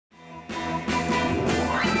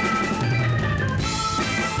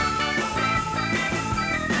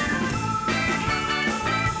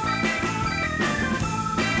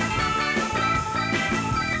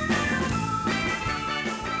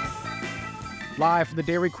Live from the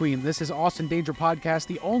Dairy Queen, this is Austin Danger Podcast,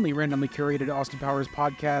 the only randomly curated Austin Powers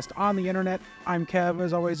podcast on the internet. I'm Kev.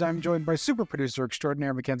 As always, I'm joined by super producer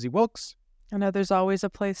extraordinaire Mackenzie Wilkes. I know there's always a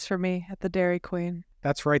place for me at the Dairy Queen.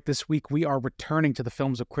 That's right. This week, we are returning to the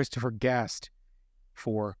films of Christopher Guest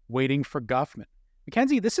for Waiting for Guffman.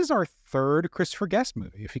 Mackenzie, this is our third Christopher Guest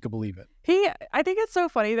movie, if you could believe it. I think it's so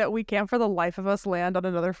funny that we can't for the life of us land on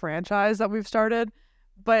another franchise that we've started,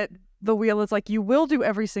 but the wheel is like, you will do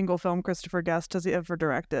every single film Christopher Guest has ever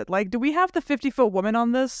directed. Like, do we have the 50-foot woman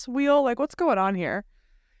on this wheel? Like, what's going on here?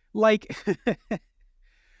 Like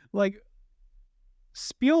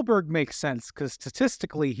Spielberg makes sense because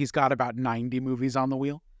statistically he's got about 90 movies on the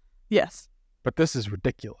wheel. Yes. But this is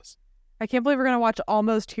ridiculous. I can't believe we're going to watch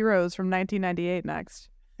Almost Heroes from 1998 next.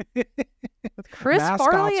 With Chris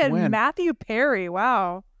Mascots Farley and win. Matthew Perry.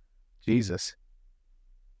 Wow. Jesus.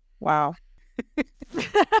 Wow.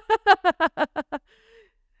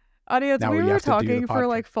 Audience, Now we we were have to do the talking for podcast.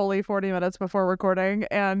 like fully 40 minutes before recording,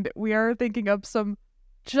 and we are thinking up some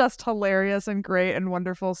just hilarious and great and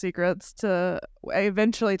wonderful secrets to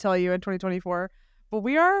eventually tell you in 2024. But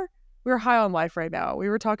we're high on life right now. We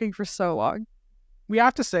were talking for so long. We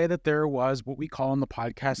have to say that there was what we call in the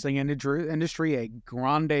podcasting industry a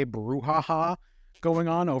grande brouhaha going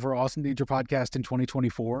on over Austin Danger Podcast in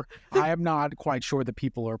 2024. I am not quite sure that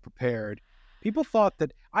people are prepared. People thought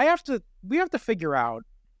that we have to figure out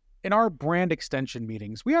in our brand extension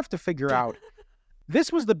meetings, we have to figure out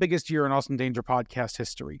this was the biggest year in Austin Danger Podcast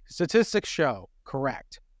history. Statistics show,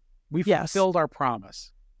 correct. We Yes. fulfilled our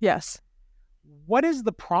promise. Yes. What is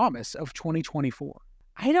the promise of 2024?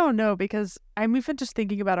 I don't know, because we've been just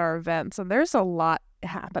thinking about our events, and there's a lot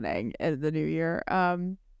happening in the new year.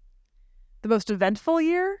 The most eventful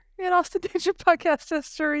year in Austin Danger Podcast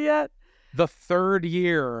history yet. The third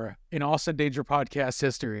year in Austin Danger Podcast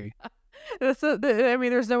history. There's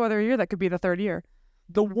no other year that could be the third year.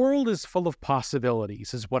 The world is full of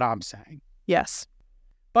possibilities, is what I'm saying. Yes.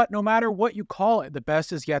 But no matter what you call it, the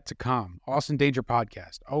best is yet to come. Austin Danger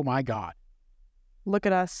Podcast. Oh my God. Look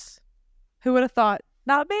at us. Who would have thought?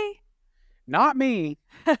 Not me. Not me.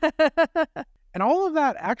 And all of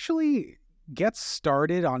that actually gets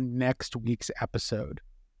started on next week's episode.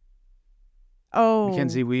 Oh.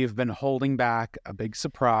 Mackenzie, we've been holding back a big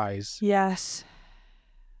surprise. Yes.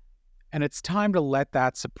 And it's time to let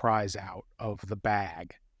that surprise out of the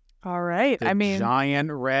bag. All right. The giant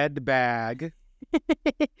red bag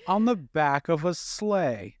on the back of a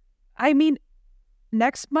sleigh.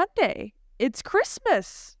 Next Monday, it's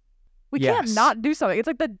Christmas. We can't Yes. not do something. It's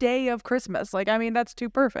like the day of Christmas. That's too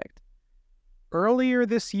perfect. Earlier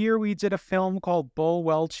this year, we did a film called Bull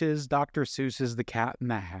Welch's Dr. Seuss's The Cat in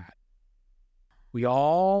the Hat. We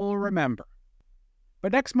all remember.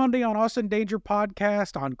 But next Monday on Austin Danger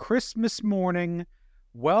Podcast on Christmas morning,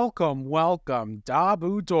 welcome,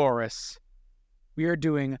 Dabu Doris. We are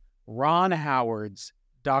doing Ron Howard's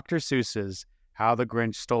Dr. Seuss's How the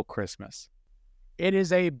Grinch Stole Christmas. It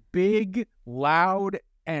is a big, loud,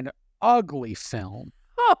 and ugly film.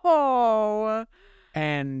 Oh.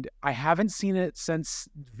 And I haven't seen it since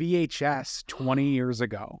VHS 20 years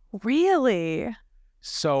ago. Really?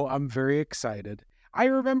 So I'm very excited. I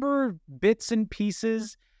remember bits and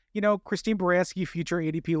pieces. Christine Baranski, future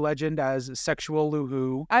ADP legend as Sexual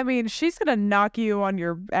Lou-Hoo. She's going to knock you on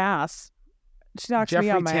your ass. She knocks Jeffrey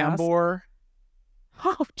me on my Tambor. ass.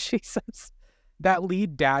 Oh, Jesus. That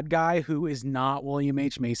lead dad guy who is not William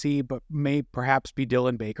H. Macy, but may perhaps be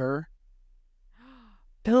Dylan Baker.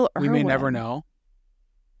 Bill Irwin. We may never know.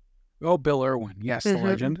 Oh, Bill Irwin. Yes, the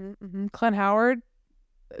legend. Clint Howard.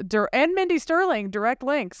 And Mindy Sterling. Direct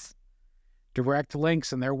links. Direct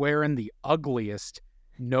links, and they're wearing the ugliest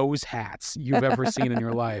nose hats you've ever seen in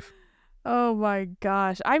your life. Oh my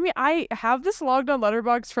gosh. I have this logged on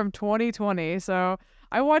Letterboxd from 2020, so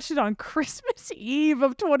I watched it on Christmas Eve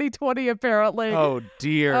of 2020 apparently. Oh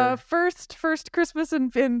dear. First Christmas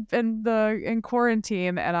in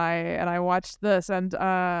quarantine, and I watched this, and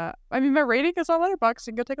my rating is on Letterboxd.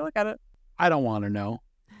 You can go take a look at it. I don't want to know.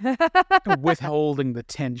 Withholding the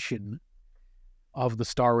tension of the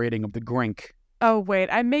star rating of the Grink. Oh wait,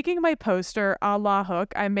 I'm making my poster a la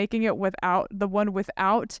Hook. I'm making it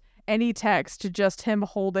without any text, just him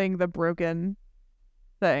holding the broken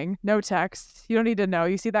thing. No text. You don't need to know.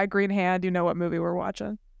 You see that green hand, you know what movie we're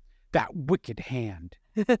watching. That wicked hand.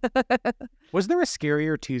 Was there a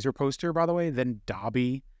scarier teaser poster, by the way, than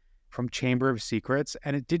Dobby from Chamber of Secrets?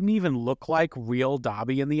 And it didn't even look like real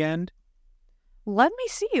Dobby in the end. Let me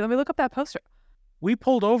see. Let me look up that poster. We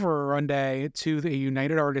pulled over one day to the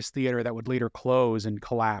United Artists Theater that would later close and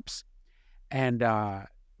collapse. And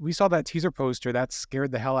we saw that teaser poster. That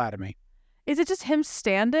scared the hell out of me. Is it just him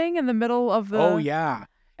standing in the middle of the? Oh yeah.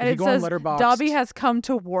 And If you it go on says, Letterboxd, Dobby has come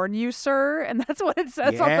to warn you, sir. And that's what it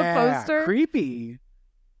says on the poster. Creepy.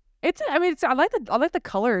 I like the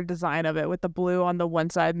color design of it with the blue on the one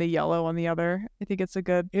side and the yellow on the other. I think it's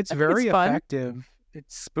It's very effective. It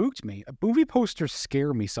spooked me. Movie posters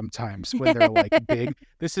scare me sometimes when they're like big.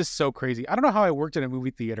 This is so crazy. I don't know how I worked in a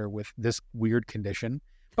movie theater with this weird condition,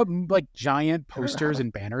 but like giant posters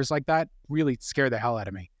and banners like that really scare the hell out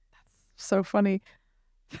of me. So funny.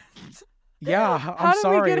 Yeah, I'm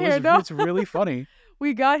sorry. It's really funny.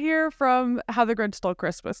 We got here from How the Grinch Stole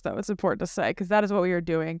Christmas, though. It's important to say, because that is what we are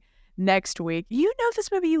doing next week. You know this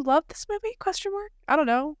movie. You love this movie? ? I don't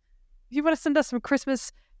know. If you want to send us some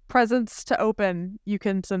Christmas presents to open, you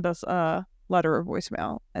can send us a letter or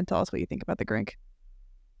voicemail and tell us what you think about the Grink.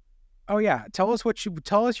 Oh yeah, tell us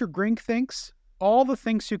your Grink thinks. All the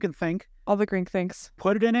things you can think. All the Grink thinks.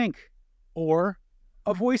 Put it in ink, or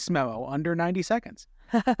a voice memo under 90 seconds.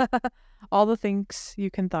 All the things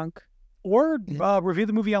you can thunk. Or review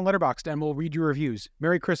the movie on Letterboxd, and we'll read your reviews.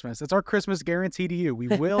 Merry Christmas! That's our Christmas guarantee to you. We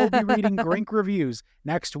will be reading Grink reviews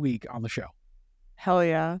next week on the show. Hell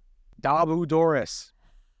yeah. Dabu Doris.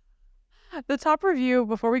 The top review,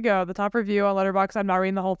 before we go, the top review on Letterboxd, I'm not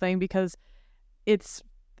reading the whole thing because it's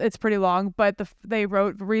pretty long, but they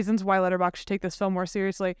wrote reasons why Letterboxd should take this film more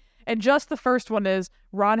seriously. And just the first one is,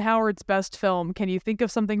 Ron Howard's best film. Can you think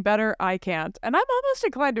of something better? I can't. And I'm almost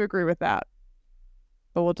inclined to agree with that.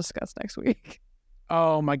 But we'll discuss next week.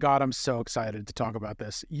 Oh my God, I'm so excited to talk about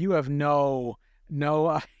this. You have no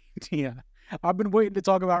idea. I've been waiting to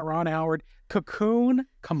talk about Ron Howard. Cocoon,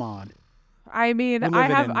 come on. I mean,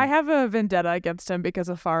 I have a vendetta against him because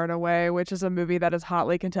of Far and Away, which is a movie that is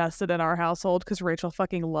hotly contested in our household because Rachel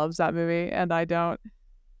fucking loves that movie and I don't.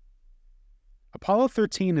 Apollo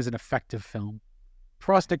 13 is an effective film.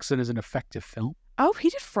 Frost Nixon is an effective film. Oh, he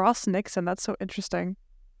did Frost Nixon. That's so interesting.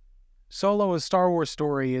 Solo, a Star Wars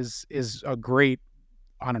story, is a great,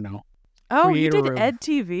 I don't know. Oh, you did Ed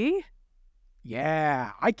TV?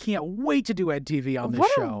 Yeah, I can't wait to do Ed TV on this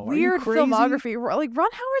show. What a weird filmography. Like, Ron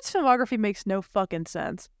Howard's filmography makes no fucking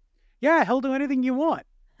sense. Yeah, he'll do anything you want.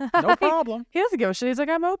 No problem. He doesn't give a shit. He's like,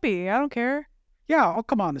 I'm Opie. I don't care. Yeah, I'll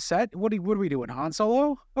come on the set. What are we doing? Han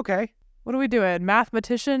Solo? Okay. What are we doing?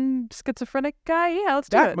 Mathematician, schizophrenic guy? Yeah, let's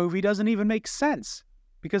do it. That movie doesn't even make sense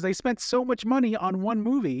because they spent so much money on one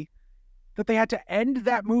movie that they had to end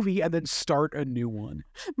that movie and then start a new one.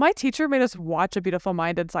 My teacher made us watch A Beautiful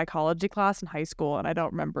Mind in psychology class in high school, and I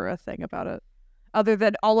don't remember a thing about it. Other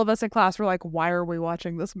than all of us in class were like, why are we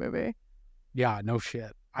watching this movie? Yeah, no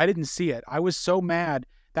shit. I didn't see it. I was so mad.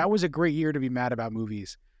 That was a great year to be mad about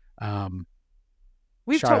movies.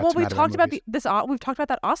 We've talked about we've talked about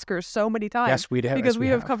that Oscars so many times. Yes, we did. Because we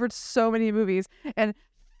have covered so many movies. And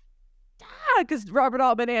because Robert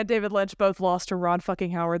Altman and David Lynch both lost to Ron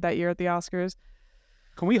fucking Howard that year at the Oscars.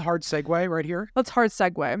 Can we hard segue right here? Let's hard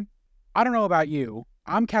segue. I don't know about you.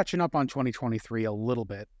 I'm catching up on 2023 a little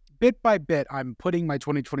bit. Bit by bit, I'm putting my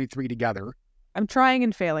 2023 together. I'm trying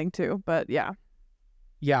and failing too, but yeah.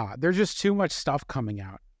 Yeah, there's just too much stuff coming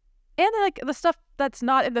out. And like the stuff that's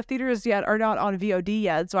not in the theaters yet are not on VOD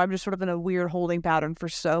yet, so I'm just sort of in a weird holding pattern for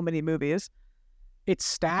so many movies. It's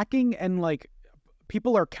stacking and like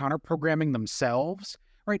people are counter-programming themselves,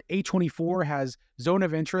 right? A24 has Zone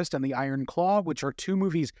of Interest and The Iron Claw, which are two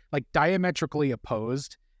movies like diametrically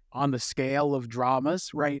opposed on the scale of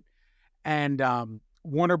dramas, right? And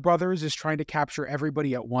Warner Brothers is trying to capture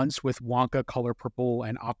everybody at once with Wonka, Color Purple,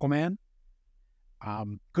 and Aquaman.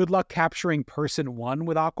 Good luck capturing Person 1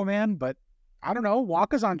 with Aquaman, but I don't know.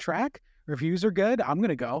 Wonka's on track. Reviews are good. I'm going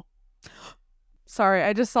to go. Sorry,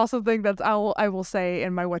 I just saw something that I will say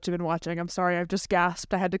in my What You've Been Watching. I'm sorry, I've just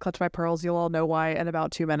gasped. I had to clutch my pearls. You'll all know why in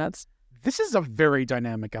about 2 minutes. This is a very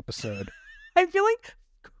dynamic episode. I'm feeling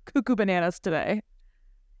cuckoo bananas today.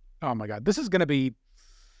 Oh my God. This is going to be...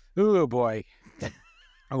 Oh boy.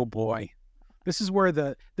 Oh boy. This is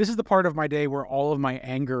the part of my day where all of my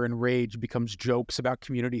anger and rage becomes jokes about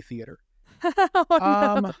community theater.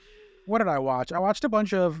 No. What did I watch? I watched a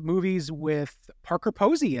bunch of movies with Parker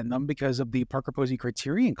Posey in them because of the Parker Posey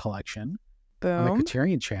Criterion Collection on the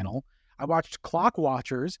Criterion channel. I watched Clock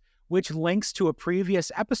Watchers, which links to a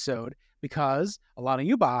previous episode because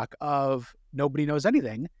Alana Ubach of Nobody Knows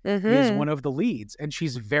Anything is one of the leads. And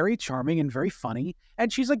she's very charming and very funny.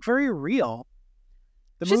 And she's like very real.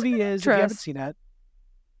 She's movie is, if you haven't seen it,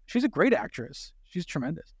 she's a great actress. She's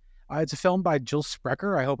tremendous. It's a film by Jill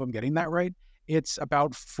Sprecher. I hope I'm getting that right. It's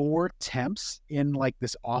about 4 temps in like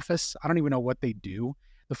this office. I don't even know what they do.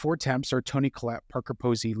 The 4 temps are Toni Collette, Parker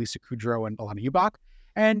Posey, Lisa Kudrow, and Alana Ubach.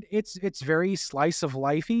 And it's very slice of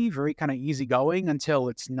lifey, very kind of easygoing until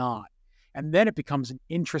it's not. And then it becomes an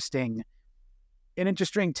interesting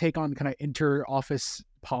take on kind of inter-office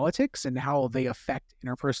politics and how they affect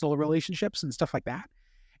interpersonal relationships and stuff like that.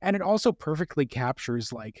 And it also perfectly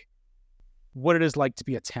captures like what it is like to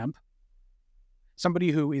be a temp,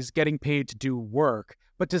 somebody who is getting paid to do work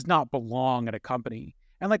but does not belong at a company.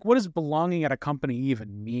 And like, what does belonging at a company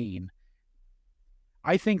even mean?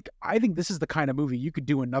 I think this is the kind of movie you could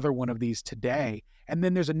do another one of these today. And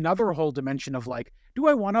then there's another whole dimension of like, do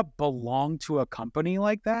I want to belong to a company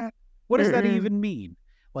like that? What does that even mean?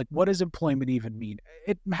 Like, what does employment even mean?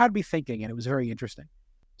 It had me thinking, and it was very interesting.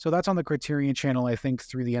 So that's on the Criterion Channel, I think,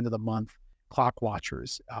 through the end of the month. Clock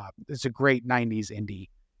Watchers. It's a great 90s indie.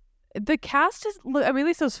 The cast is, I mean, at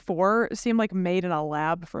least those 4 seem like made in a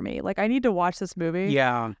lab for me. Like, I need to watch this movie.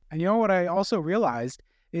 Yeah. And you know what I also realized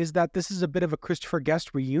is that this is a bit of a Christopher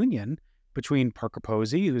Guest reunion between Parker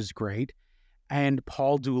Posey, who's great, and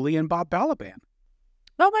Paul Dooley and Bob Balaban.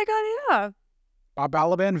 Oh my God, yeah. Bob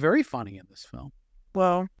Balaban, very funny in this film.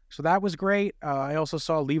 Whoa. So that was great. I also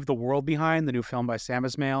saw Leave the World Behind, the new film by Sam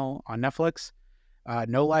Esmail on Netflix.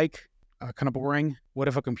 Kind of boring. What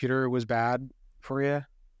if a computer was bad for you?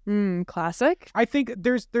 Classic. I think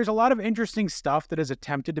there's a lot of interesting stuff that is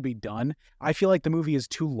attempted to be done. I feel like the movie is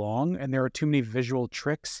too long and there are too many visual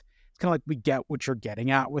tricks. It's kind of like we get what you're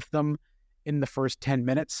getting at with them in the first 10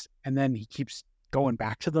 minutes, and then he keeps going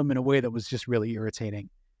back to them in a way that was just really irritating.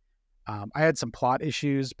 I had some plot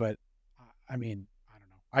issues, but I mean, I don't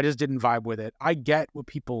know. I just didn't vibe with it. I get what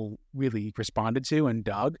people really responded to and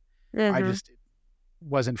dug. I just, it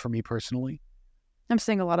wasn't for me personally. I'm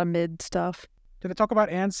seeing a lot of mid stuff. Did I talk about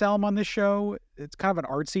Anselm on this show? It's kind of an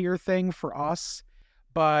artsier thing for us,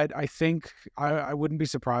 but I think I wouldn't be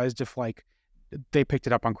surprised if like they picked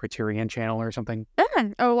it up on Criterion Channel or something.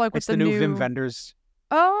 Oh, like with it's the new Wim Wenders.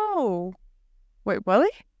 Oh, wait, really?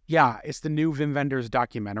 Yeah, it's the new Wim Wenders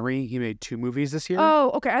documentary. He made 2 movies this year. Oh,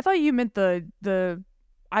 okay. I thought you meant I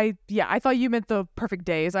thought you meant the Perfect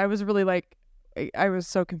Days. I was really like, I was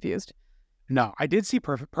so confused. No, I did see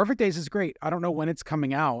Perfect Days is great. I don't know when it's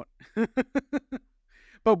coming out.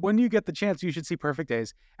 But when you get the chance, you should see Perfect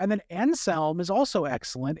Days. And then Anselm is also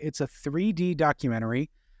excellent. It's a 3D documentary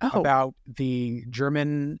about the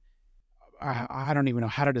German, I don't even know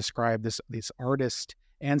how to describe this artist,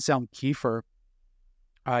 Anselm Kiefer.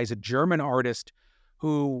 He's a German artist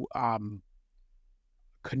who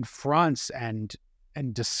confronts and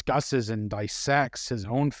discusses and dissects his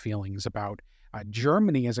own feelings about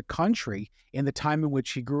Germany as a country in the time in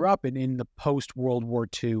which he grew up and in the post-World War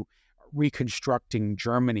II reconstructing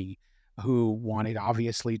Germany, who wanted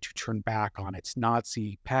obviously to turn back on its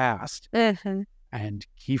Nazi past. And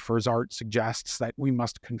Kiefer's art suggests that we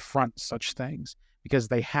must confront such things because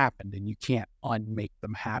they happened and you can't unmake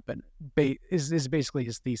them happen. Is basically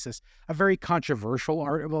his thesis. A very controversial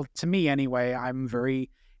art. Well, to me anyway, I'm very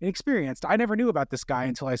inexperienced. I never knew about this guy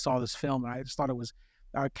until I saw this film, and I just thought it was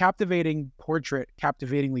a captivating portrait,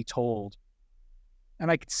 captivatingly told.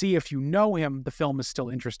 And I could see if you know him, the film is still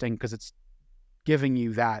interesting because it's giving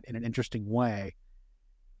you that in an interesting way.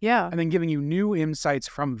 Yeah. And then giving you new insights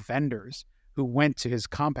from vendors who went to his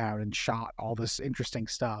compound and shot all this interesting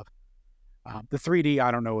stuff. The 3D, I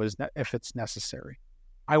don't know if it's necessary.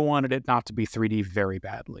 I wanted it not to be 3D very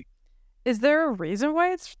badly. Is there a reason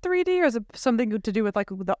why it's 3D, or is it something to do with like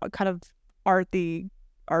the kind of art the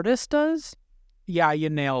artist does? Yeah, you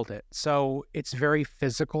nailed it. So it's very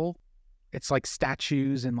physical. It's like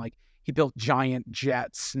statues and like he built giant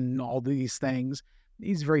jets and all these things.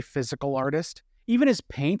 He's a very physical artist. Even his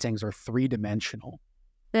paintings are 3-dimensional.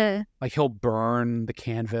 Like he'll burn the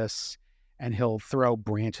canvas and he'll throw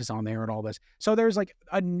branches on there and all this. So there's like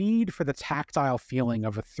a need for the tactile feeling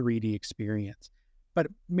of a 3D experience. But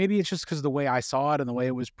maybe it's just because of the way I saw it and the way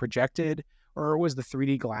it was projected, or it was the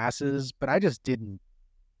 3D glasses, but I just didn't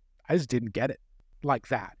get it like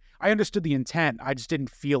that. I understood the intent. I just didn't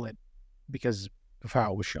feel it because of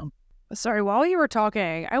how it was shown. Sorry, while you were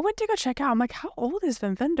talking, I went to go check out. I'm like, how old is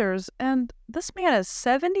Wim Wenders? And this man is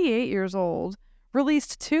 78 years old,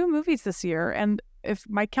 released 2 movies this year. And if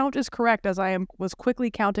my count is correct, as I was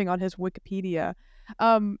quickly counting on his Wikipedia,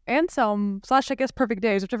 Anselm / I guess Perfect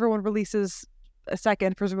Days, whichever one releases a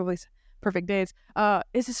second, presumably Perfect Days,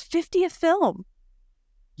 is his 50th film.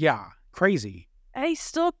 Yeah, crazy. And he's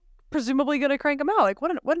still presumably going to crank them out. Like,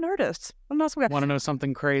 what an artist. What an awesome guy. Want to know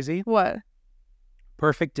something crazy? What?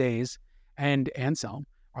 Perfect Days and Anselm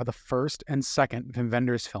are the first and second Wim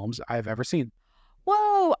Wenders films I've ever seen.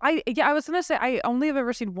 Whoa! I was gonna say I only have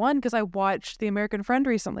ever seen one because I watched The American Friend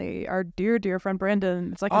recently. Our dear friend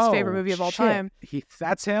Brandon. It's like his favorite movie of all time.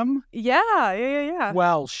 That's him? Yeah.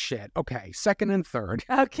 Well, shit. Okay, second and third.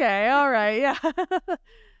 Okay, all right, yeah.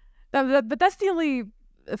 But that's the only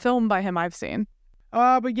film by him I've seen.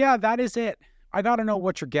 But yeah, that is it. I gotta know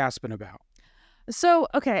what you're gasping about. So,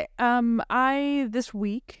 okay, I this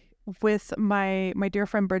week with my dear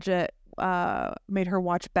friend Bridget made her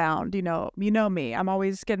watch Bound. You know me. I'm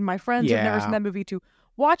always getting my friends who've never seen that movie to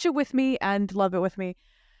watch it with me and love it with me.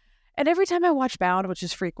 And every time I watch Bound, which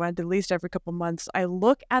is frequent, at least every couple months, I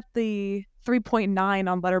look at the 3.9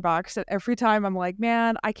 on Letterboxd, and every time I'm like,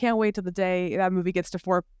 man, I can't wait till the day that movie gets to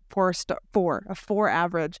a 4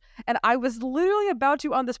 average. And I was literally about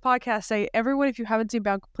to on this podcast say, everyone, if you haven't seen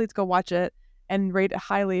Bound, please go watch it and rate it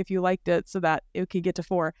highly if you liked it so that it could get to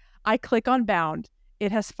 4. I click on Bound.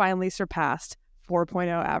 It has finally surpassed 4.0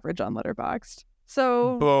 average on Letterboxd.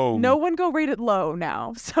 So Boom. No one go rate it low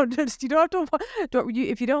now. So just you don't have to.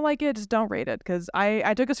 If you don't like it, just don't rate it. Because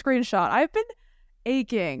I took a screenshot. I've been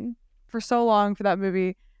aching for so long for that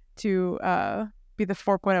movie to be the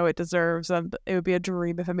 4.0 it deserves, and it would be a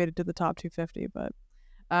dream if it made it to the top 250. But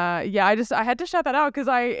yeah, I had to shout that out because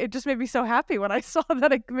it just made me so happy when I saw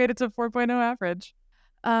that it made it to 4.0 average.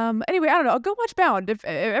 Anyway, I don't know. Go watch Bound. If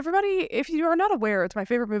everybody, if you are not aware, it's my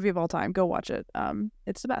favorite movie of all time. Go watch it.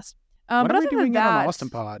 It's the best. When but are we other doing than it on that, Austin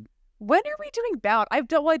Pod? when are we doing Bound? I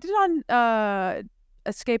did it on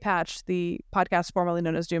Escape Hatch, the podcast formerly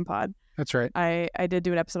known as Doom Pod. That's right. I did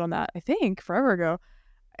do an episode on that, I think, forever ago.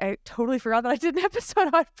 I totally forgot that I did an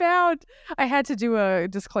episode on Bound. I had to do a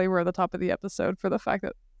disclaimer at the top of the episode for the fact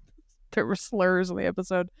that there were slurs in the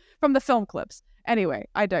episode from the film clips. Anyway,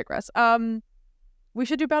 I digress. We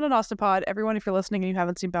should do Bound on Austin Pod. Everyone, if you're listening and you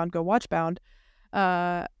haven't seen Bound, go watch Bound.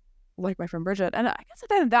 Like my friend Bridget. And I guess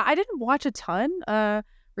other than that, I didn't watch a ton.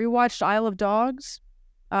 Rewatched Isle of Dogs.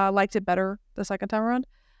 Liked it better the second time around.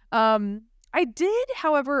 I did,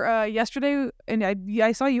 however, yesterday, and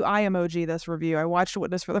I saw you eye emoji this review. I watched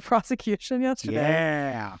Witness for the Prosecution yesterday.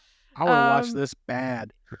 Yeah. I want to watch this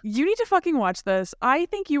bad. You need to fucking watch this. I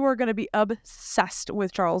think you are going to be obsessed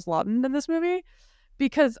with Charles Laughton in this movie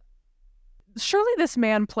because surely this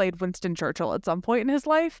man played Winston Churchill at some point in his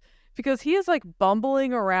life because he is like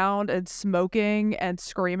bumbling around and smoking and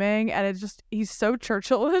screaming, and he's so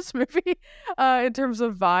Churchill in this movie in terms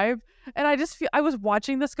of vibe. And I was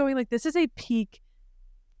watching this going like, this is a peak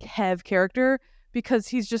Kev character because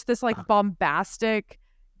he's just this like bombastic,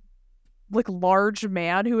 like large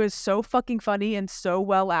man who is so fucking funny and so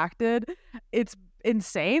well acted. It's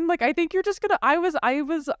insane. Like, I think you're just gonna, I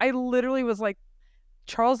literally was like,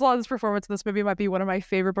 Charles Laughton's performance in this movie might be one of my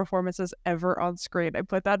favorite performances ever on screen. I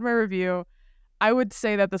put that in my review. I would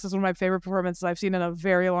say that this is one of my favorite performances I've seen in a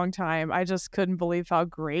very long time. I just couldn't believe how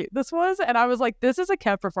great this was. And I was like, this is a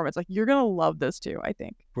Kev performance. Like, you're going to love this too, I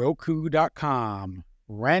think. Roku.com.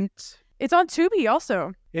 Rent. It's on Tubi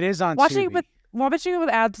also. It is on Watching Tubi. Watching it with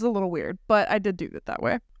ads is a little weird, but I did do it that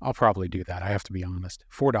way. I'll probably do that. I have to be honest.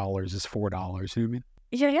 $4 is $4. You know what I mean?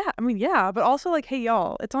 Yeah. I mean, yeah. But also, like, hey,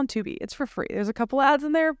 y'all, it's on Tubi. It's for free. There's a couple ads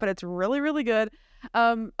in there, but it's really, really good.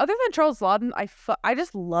 Other than Charles Laughton, I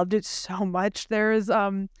just loved it so much. There's,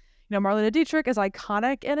 Marlene Dietrich is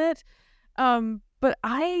iconic in it. But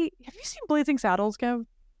have you seen Blazing Saddles, Kev?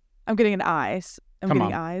 I'm getting an eyes.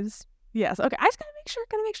 Eyes. Yes. Okay. I just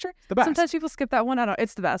gotta make sure. The best. Sometimes people skip that one. I don't know.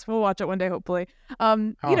 It's the best. We'll watch it one day, hopefully.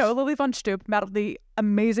 Lily von Stoop, the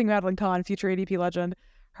amazing Madeline Kahn, future ADP legend.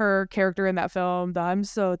 Her character in that film, I'm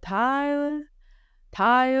so tired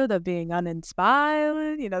of being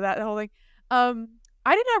uninspired. That whole thing.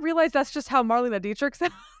 I did not realize that's just how Marlene Dietrich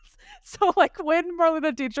sounds. So, like, when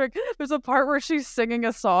Marlene Dietrich, there's a part where she's singing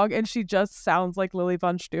a song and she just sounds like Lily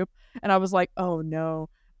von Stoop. And I was like, oh no,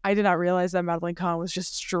 I did not realize that Madeline Kahn was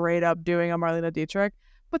just straight up doing a Marlene Dietrich.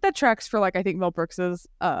 But that tracks for, like, I think Mel Brooks's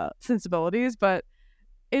sensibilities. But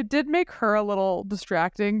it did make her a little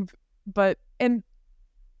distracting. And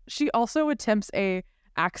she also attempts a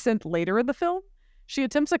accent later in the film. She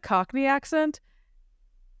attempts a Cockney accent.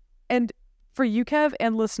 And for you, Kev,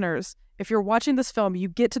 and listeners, if you're watching this film, you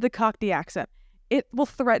get to the Cockney accent, it will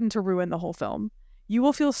threaten to ruin the whole film. You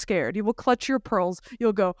will feel scared. You will clutch your pearls.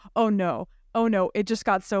 You'll go, oh no, it just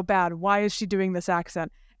got so bad. Why is she doing this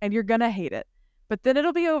accent? And you're gonna hate it. But then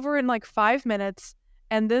it'll be over in like 5 minutes,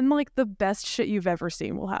 and then like the best shit you've ever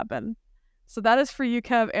seen will happen. So that is for you,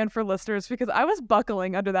 Kev, and for listeners, because I was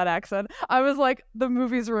buckling under that accent. I was like, the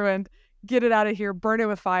movie's ruined. Get it out of here. Burn it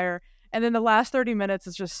with fire. And then the last 30 minutes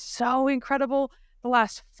is just so incredible. The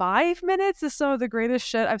last 5 minutes is some of the greatest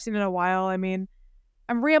shit I've seen in a while. I mean,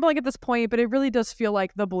 I'm rambling at this point, but it really does feel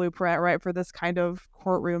like the blueprint, right, for this kind of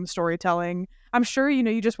courtroom storytelling. I'm sure,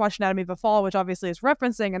 you just watched Anatomy of a Fall, which obviously is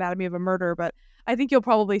referencing Anatomy of a Murder, but I think you'll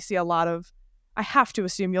probably see I have to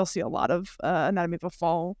assume you'll see a lot of Anatomy of a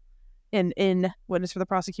Fall in Witness for the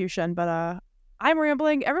Prosecution. But I'm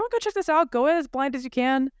rambling. Everyone go check this out. Go in as blind as you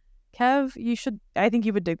can. Kev, I think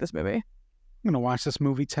you would dig this movie. I'm going to watch this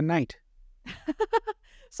movie tonight.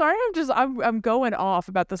 Sorry, I'm going off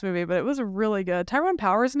about this movie, but it was really good. Tyrone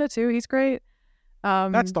Power's in it too. He's great.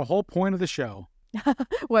 That's the whole point of the show.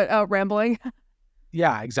 What, rambling?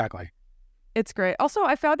 Yeah, exactly. It's great. Also,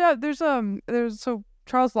 I found out there's so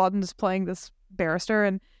Charles Laughton is playing this barrister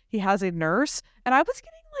and he has a nurse, and I was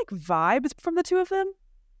getting like vibes from the two of them.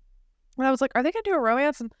 And I was like, are they gonna do a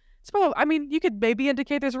romance? And I mean, you could maybe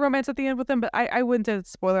indicate there's a romance at the end with them, but I wouldn't say it's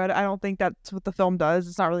a spoiler. I don't think that's what the film does.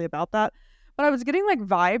 It's not really about that. But I was getting like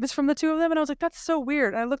vibes from the two of them, and I was like, that's so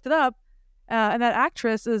weird. And I looked it up, and that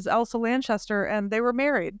actress is Elsa Lanchester, and they were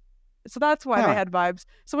married. So that's why they had vibes.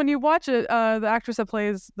 So when you watch it, the actress that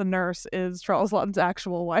plays the nurse is Charles Laughton's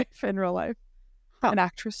actual wife in real life. An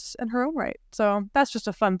actress in her own right. So that's just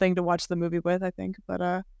a fun thing to watch the movie with, I think.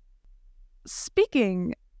 But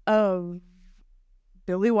speaking of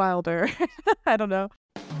Billy Wilder, I don't know.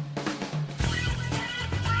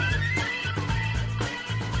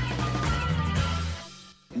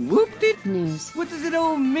 Whoop-de news. What does it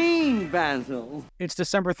all mean, Basil? It's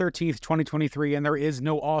December 13th, 2023, and there is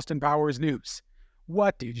no Austin Powers news.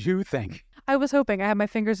 What did you think? I was hoping. I had my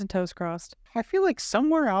fingers and toes crossed. I feel like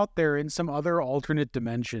somewhere out there in some other alternate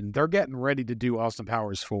dimension, they're getting ready to do Austin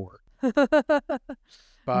Powers 4. But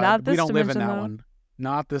Not this we don't live in dimension, that though. one.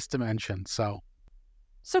 Not this dimension, so.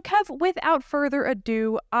 So, Kev, without further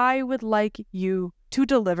ado, I would like you to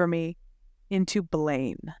deliver me into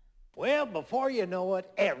Blaine. Well, before you know it,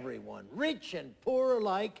 everyone, rich and poor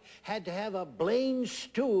alike, had to have a Blaine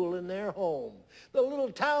stool in their home. The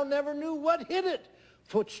little town never knew what hit it.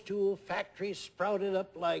 Footstool factories sprouted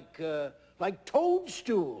up like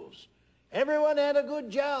toadstools. Everyone had a good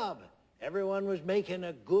job. Everyone was making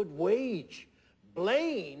a good wage.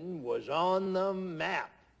 Blaine was on the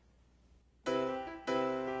map.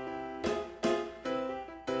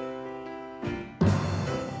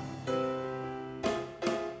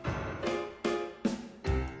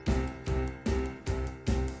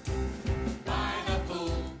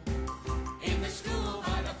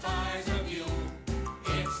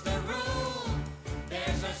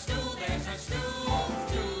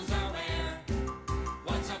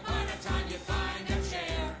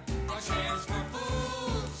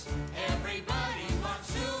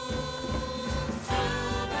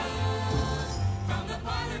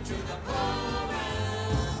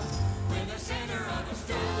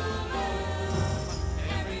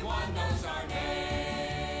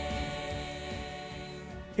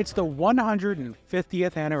 It's the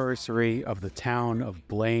 150th anniversary of the town of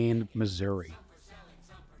Blaine, Missouri.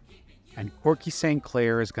 And Corky St.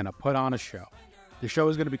 Clair is going to put on a show. The show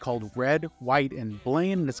is going to be called Red, White, and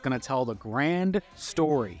Blaine, and it's going to tell the grand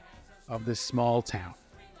story of this small town.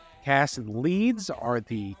 Cast and leads are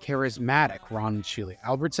the charismatic Ron and Sheila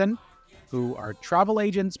Albertson, who are travel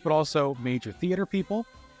agents but also major theater people.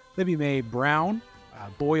 Libby Mae Brown,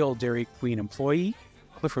 a loyal Dairy Queen employee.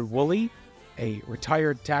 Clifford Woolley, a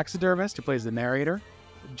retired taxidermist who plays the narrator.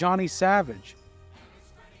 Johnny Savage,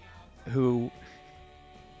 who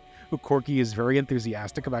Corky is very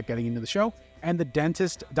enthusiastic about getting into the show. And the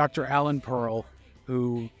dentist, Dr. Alan Pearl,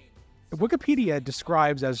 who Wikipedia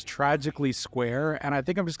describes as tragically square, and I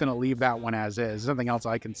think I'm just going to leave that one as is. There's nothing else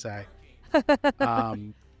I can say.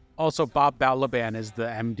 Also, Bob Balaban is the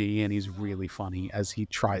MD, and he's really funny as he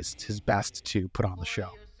tries his best to put on the show.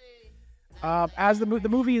 As the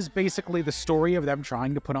movie is basically the story of them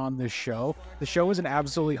trying to put on this show. The show is an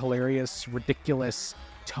absolutely hilarious, ridiculous,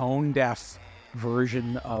 tone-deaf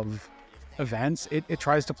version of events. It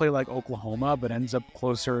tries to play like Oklahoma, but ends up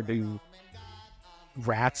closer to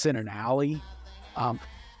rats in an alley.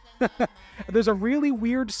 There's a really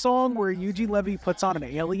weird song where Eugene Levy puts on an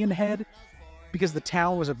alien head because the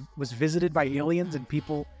town was visited by aliens, and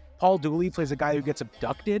Paul Dooley plays a guy who gets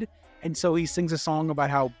abducted, and so he sings a song about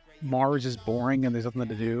how Mars is boring and there's nothing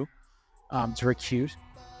to do. It's very cute.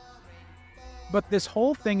 But this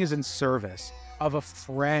whole thing is in service of a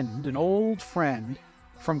friend, an old friend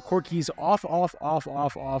from Corky's off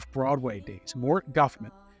Broadway days, Mort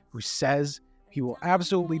Guffman, who says he will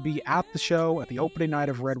absolutely be at the show at the opening night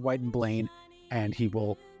of Red, White, and Blaine, and he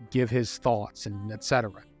will give his thoughts and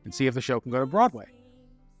etc. and see if the show can go to Broadway.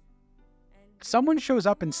 Someone shows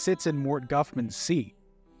up and sits in Mort Guffman's seat,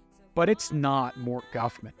 but it's not Mort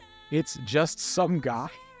Guffman. It's just some guy.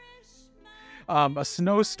 A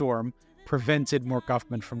snowstorm prevented Mort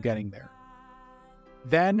Guffman from getting there.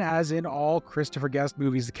 Then, as in all Christopher Guest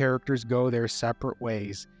movies, the characters go their separate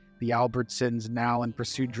ways. The Albertsons now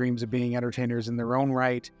pursue dreams of being entertainers in their own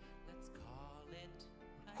right.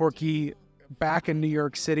 Corky back in New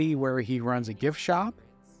York City where he runs a gift shop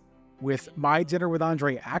with My Dinner with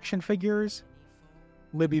Andre action figures,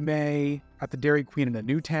 Libby May at the Dairy Queen in the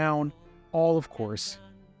New Town, all, of course,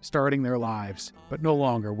 starting their lives, but no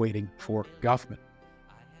longer waiting for Guffman.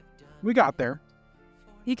 We got there.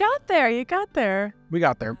 You got there. We got there.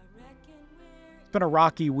 It's been a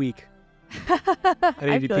rocky week at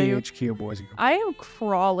AVP HQ, boys and girls. I am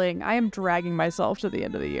crawling. I am dragging myself to the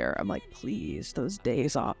end of the year. I'm like, please, those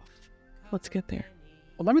days off. Let's get there.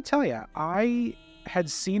 Well, let me tell you, I had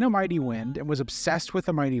seen A Mighty Wind and was obsessed with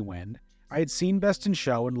A Mighty Wind. I had seen Best in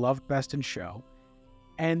Show and loved Best in Show.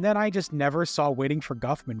 And then I just never saw Waiting for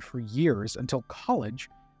Guffman for years until college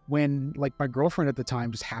when, like, my girlfriend at the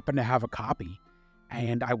time just happened to have a copy.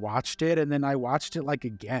 And I watched it, and then I watched it, like,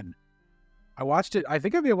 again. I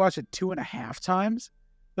think I may have watched it 2.5 times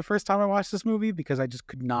the first time I watched this movie because I just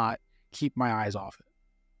could not keep my eyes off it.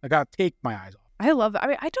 I got to take my eyes off it. I love it. I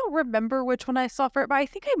mean, I don't remember which one I saw first, but I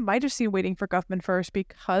think I might have seen Waiting for Guffman first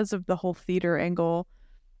because of the whole theater angle.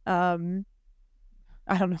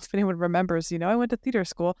 I don't know if anyone remembers, I went to theater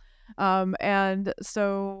school. And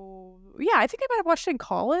so, yeah, I think I might have watched it in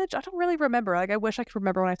college. I don't really remember. Like, I wish I could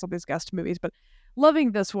remember when I saw these guest movies, but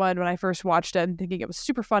loving this one when I first watched it and thinking it was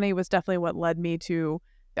super funny was definitely what led me to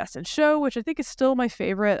Best in Show, which I think is still my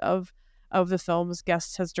favorite of the films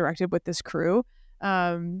Guest has directed with this crew.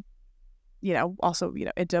 Also,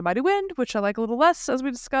 Into a Mighty Wind, which I like a little less, as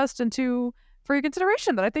we discussed, and To For Your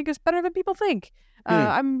Consideration, that I think is better than people think.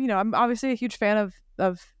 I'm obviously a huge fan of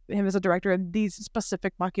him as a director in these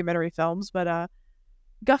specific mockumentary films, but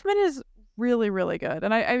Guffman is really, really good.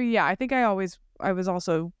 And I think I was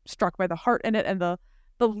also struck by the heart in it, and the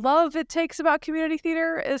love it takes about community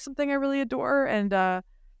theater is something I really adore. And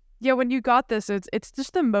when you got this, it's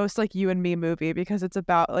just the most like you and me movie because it's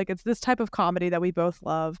about it's this type of comedy that we both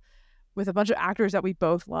love with a bunch of actors that we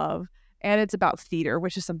both love. And it's about theater,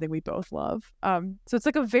 which is something we both love. So it's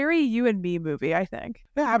like a very you and me movie, I think.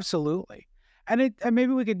 Yeah, absolutely. And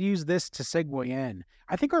maybe we could use this to segue in.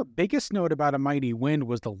 I think our biggest note about A Mighty Wind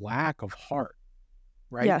was the lack of heart,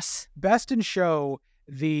 right? Yes. Best in Show,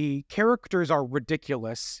 the characters are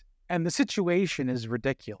ridiculous and the situation is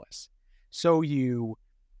ridiculous. So you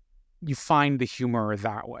find the humor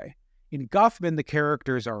that way. In Guffman, the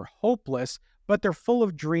characters are hopeless, but they're full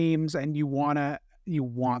of dreams and you want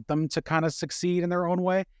them to kind of succeed in their own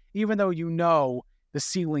way, even though the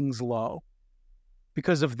ceiling's low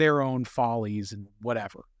because of their own follies and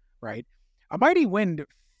whatever, right? A Mighty Wind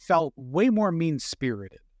felt way more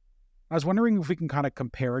mean-spirited. I was wondering if we can kind of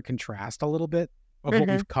compare and contrast a little bit of what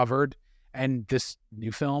we've covered and this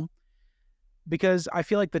new film, because I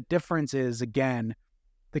feel like the difference is, again,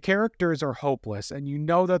 the characters are hopeless and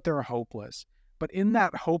that they're hopeless, but in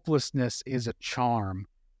that hopelessness is a charm.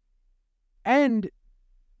 And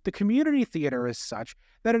the community theater is such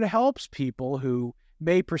that it helps people who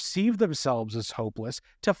may perceive themselves as hopeless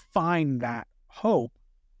to find that hope,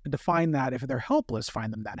 and to find that if they're helpless,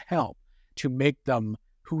 find them that help to make them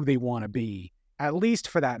who they want to be, at least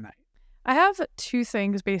for that night. I have 2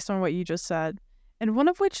 things based on what you just said. And one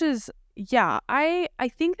of which is, I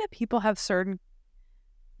think that people have certain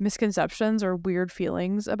misconceptions or weird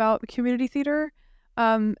feelings about community theater.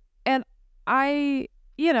 And I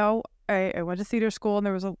went to theater school and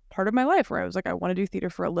there was a part of my life where I was like, I want to do theater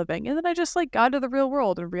for a living. And then I just got into the real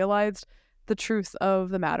world and realized the truth of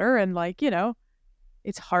the matter. And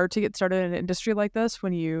it's hard to get started in an industry like this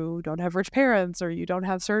when you don't have rich parents or you don't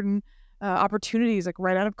have certain opportunities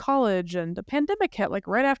right out of college. And the pandemic hit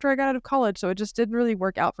right after I got out of college. So it just didn't really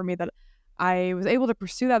work out for me that I was able to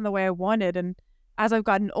pursue that in the way I wanted. And as I've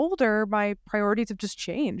gotten older, my priorities have just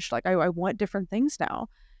changed. I want different things now.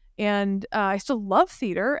 And I still love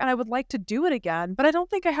theater and I would like to do it again, but I don't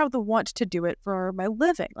think I have the want to do it for my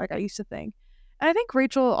living like I used to think. And I think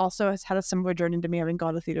Rachel also has had a similar journey to me, having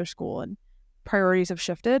gone to theater school, and priorities have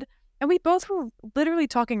shifted. And we both were literally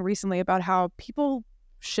talking recently about how people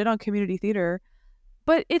shit on community theater,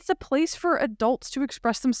 but it's a place for adults to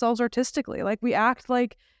express themselves artistically. We act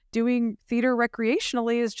like doing theater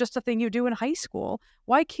recreationally is just a thing you do in high school.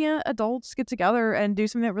 Why can't adults get together and do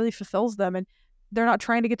something that really fulfills them? And they're not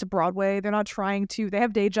trying to get to Broadway. They're not trying to, they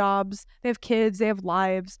have day jobs, they have kids, they have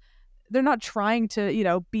lives. They're not trying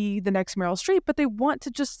to, be the next Meryl Streep, but they want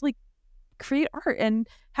to just create art and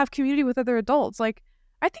have community with other adults. I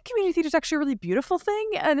think community theater is actually a really beautiful thing.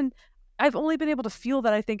 And I've only been able to feel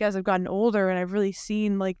that, I think, as I've gotten older, and I've really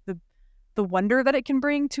seen the wonder that it can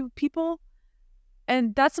bring to people.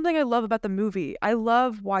 And that's something I love about the movie. I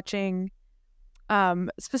love watching,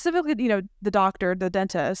 specifically, the doctor, the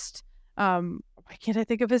dentist, why can't I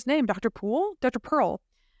think of his name? Dr. Pearl?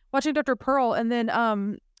 Watching Dr. Pearl, and then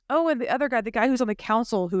Oh, and the other guy, the guy who's on the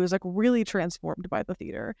council, who is like really transformed by the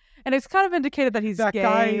theater, and it's kind of indicated that he's that gay.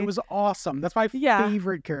 guy was awesome. That's my Yeah.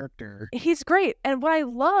 favorite character. He's great, and what I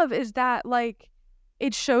love is that like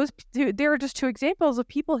it shows. There are just two examples of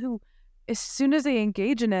people who, as soon as they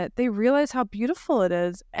engage in it, they realize how beautiful it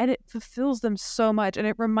is, and it fulfills them so much. And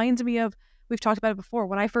it reminds me of, we've talked about it before,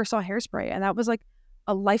 when I first saw Hairspray, and that was like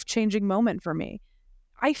a life-changing moment for me.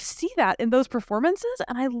 I see that in those performances,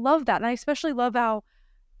 and I love that. And I especially love how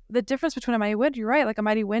the difference between A Mighty Wind, you're right, like A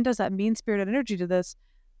Mighty Wind does that mean-spirited energy to this.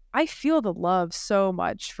 I feel the love so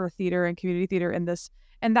much for theater and community theater in this.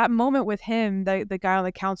 And that moment with him, the guy on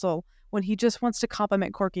the council, when he just wants to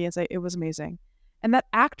compliment Corky and say, it was amazing. And that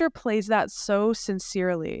actor plays that so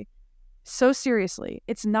sincerely, so seriously.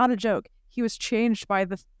 It's not a joke. He was changed by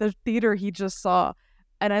the theater he just saw.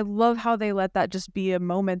 And I love how they let that just be a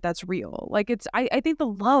moment that's real. Like I think the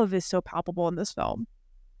love is so palpable in this film.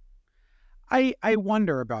 I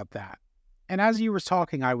wonder about that. And as you were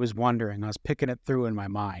talking, I was wondering, I was picking it through in my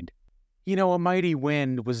mind. You know, A Mighty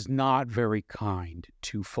Wind was not very kind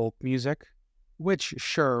to folk music, which,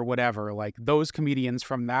 sure, whatever. Like, those comedians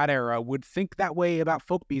from that era would think that way about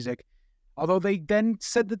folk music, although they then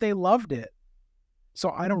said that they loved it.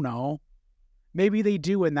 So I don't know. Maybe they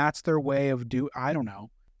do, and that's their way of I don't know.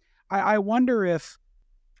 I wonder if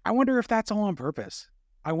that's all on purpose.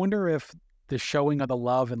 I wonder if the showing of the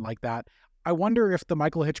love and like that, I wonder if the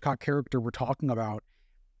Michael Hitchcock character we're talking about,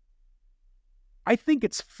 I think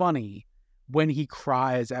it's funny when he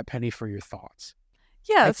cries at Penny for Your Thoughts.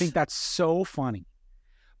 Yes. I think that's so funny.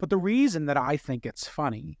 But the reason that I think it's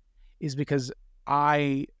funny is because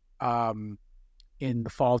I, in the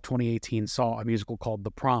fall of 2018, saw a musical called The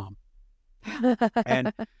Prom.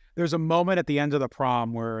 And there's a moment at the end of The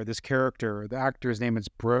Prom where this character, the actor's name is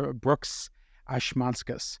Brooks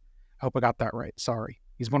Ashmanskas. I hope I got that right. Sorry.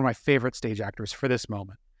 He's one of my favorite stage actors for this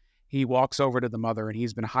moment. He walks over to the mother, and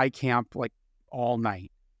he's been high camp like all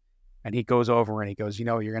night. And he goes over and he goes, you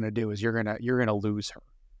know what you're going to do is you're going to lose her.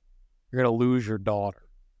 You're going to lose your daughter.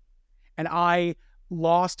 And I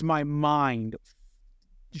lost my mind,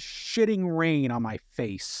 shitting rain on my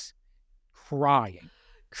face, crying.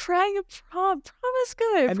 Crying at Prom. Prom is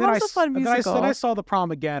good. And Prom's a fun musical. Then I saw The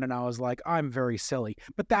Prom again, and I was like, I'm very silly.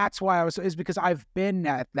 But that's why is because I've been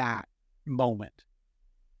at that moment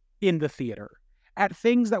in the theater, at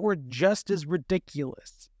things that were just as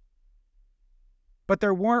ridiculous. But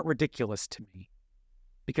they weren't ridiculous to me,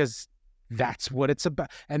 because that's what it's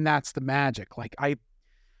about. And that's the magic. Like,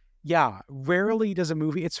 rarely does a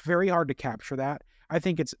movie, it's very hard to capture that. I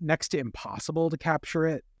think it's next to impossible to capture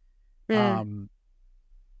it.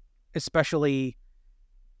 Especially,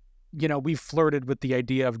 you know, we've flirted with the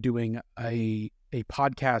idea of doing a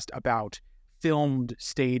podcast about filmed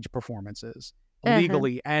stage performances,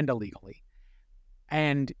 legally and illegally.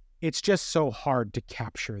 And it's just so hard to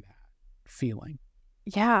capture that feeling.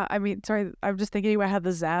 Yeah, I mean, sorry, I'm just thinking about how the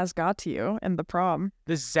Zazz got to you in The Prom.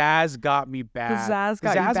 The Zazz got me bad. The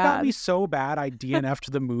Zazz got me so bad, I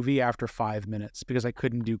DNF'd the movie after 5 minutes because I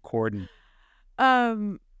couldn't do Corden.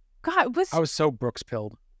 God, I was so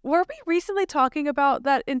Brooks-pilled. Were we recently talking about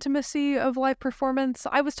that intimacy of live performance?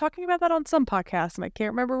 I was talking about that on some podcast, and I can't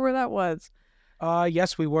remember where that was.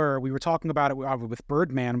 Yes, we were. We were talking about it with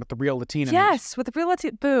Birdman, with the real Latina. Yes, with the real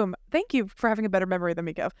Latina. Boom. Thank you for having a better memory than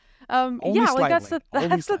me, Kev. That's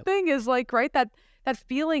the thing is like, right, that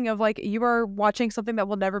feeling of like you are watching something that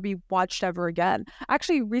will never be watched ever again.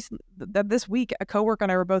 Actually, this week, a coworker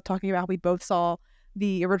and I were both talking about how we both saw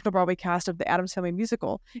the original Broadway cast of the Addams Family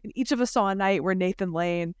musical, and each of us saw a night where Nathan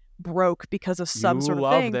Lane broke because of some sort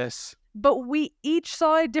of thing. You love this. But we each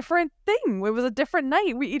saw a different thing. It was a different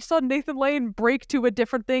night. We each saw Nathan Lane break to a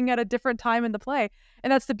different thing at a different time in the play.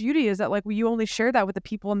 And that's the beauty, is that like you only share that with the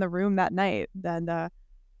people in the room that night. And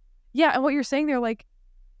and what you're saying there, like,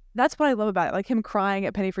 that's what I love about it. Like him crying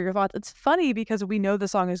at Penny for Your Thoughts. It's funny because we know the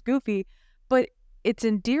song is goofy, but it's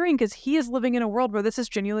endearing because he is living in a world where this is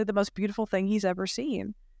genuinely the most beautiful thing he's ever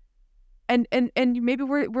seen. And maybe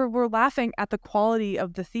we're laughing at the quality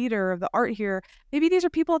of the theater, of the art here. Maybe these are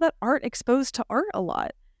people that aren't exposed to art a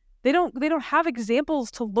lot. They don't have examples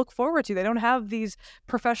to look forward to. They don't have these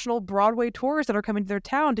professional Broadway tours that are coming to their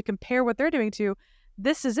town to compare what they're doing to.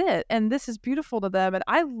 This is it, and this is beautiful to them. And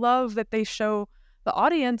I love that they show the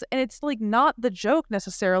audience, and it's like not the joke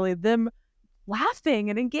necessarily, them laughing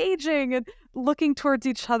and engaging and looking towards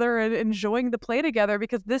each other and enjoying the play together,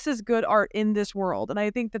 because this is good art in this world. And I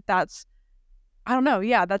think that's, I don't know,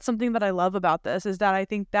 that's something that I love about this, is that I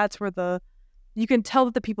think that's where you can tell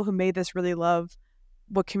that the people who made this really love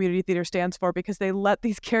what community theater stands for, because they let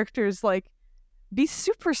these characters like be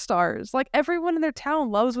superstars. Like everyone in their town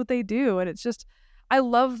loves what they do, and it's just, I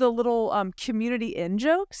love the little community in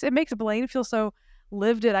jokes. It makes Blaine feel so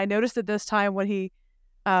lived in. I noticed it this time when he,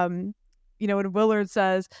 when Willard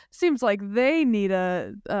says, seems like they need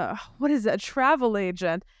a travel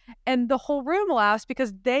agent. And the whole room laughs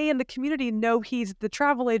because they in the community know he's the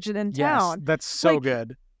travel agent in town. Yes, that's so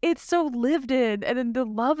good. It's so lived in, and then the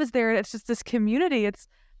love is there, and it's just this community.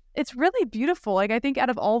 It's really beautiful. Like, I think out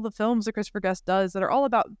of all the films that Christopher Guest does that are all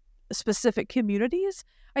about specific communities,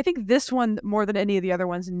 I think this one, more than any of the other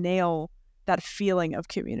ones, nail that feeling of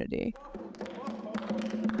community.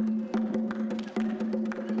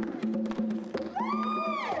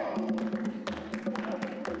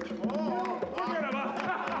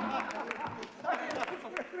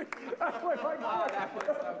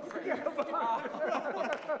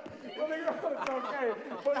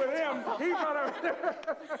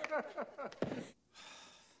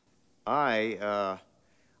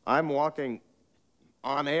 I'm walking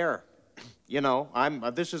on air.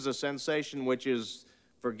 This is a sensation which is,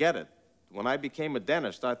 forget it. When I became a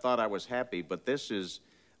dentist, I thought I was happy, but this is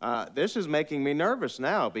making me nervous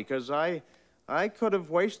now because I could have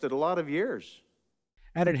wasted a lot of years.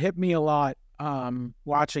 And it hit me a lot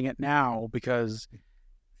watching it now because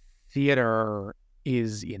theater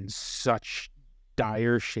is in such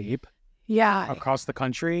dire shape across the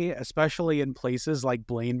country, especially in places like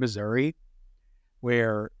Blaine, Missouri,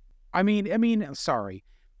 where, in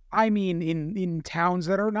towns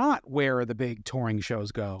that are not where the big touring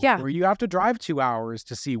shows go, where you have to drive 2 hours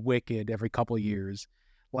to see Wicked every couple of years.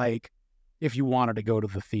 Like, if you wanted to go to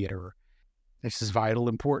the theater, this is a vital,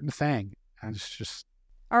 important thing. And it's just...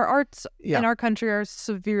 Our arts in our country are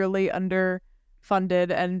severely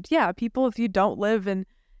underfunded. And people, if you don't live in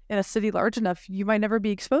a city large enough, you might never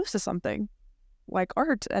be exposed to something like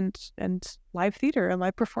art and live theater and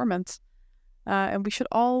live performance. And we should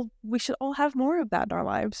all have more of that in our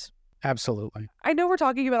lives. Absolutely. I know we're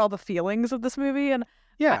talking about all the feelings of this movie, and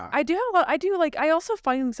I do have a lot. I also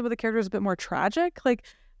find some of the characters a bit more tragic. Like,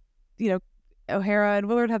 O'Hara and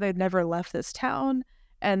Willard, how they've never left this town,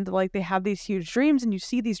 and like they have these huge dreams, and you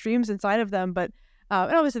see these dreams inside of them, but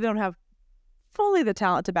and obviously they don't have fully the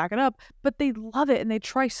talent to back it up, but they love it and they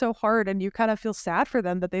try so hard, and you kind of feel sad for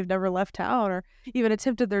them that they've never left town or even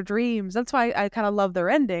attempted their dreams. That's why I kind of love their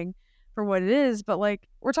ending for what it is. But like,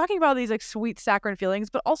 we're talking about these like sweet saccharine feelings,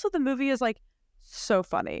 but also the movie is like so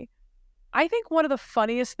funny. I think one of the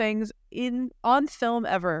funniest things on film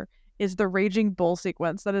ever is the raging bull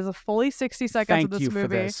sequence. That is a fully 60 seconds of this movie. For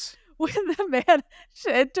this. When the man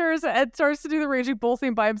enters and starts to do the raging bull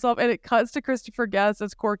theme by himself, and it cuts to Christopher Guest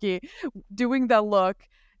as Corky doing that look.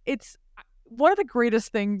 It's one of the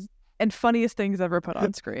greatest things and funniest things ever put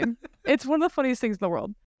on screen. It's one of the funniest things in the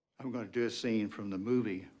world. I'm going to do a scene from the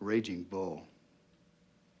movie Raging Bull.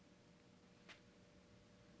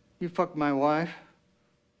 You fucked my wife?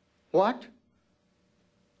 What?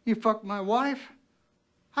 You fucked my wife?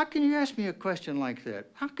 How can you ask me a question like that?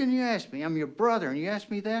 How can you ask me? I'm your brother, and you ask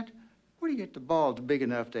me that? Where do you get the balls big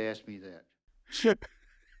enough to ask me that? Shit.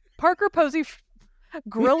 Parker Posey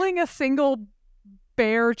grilling a single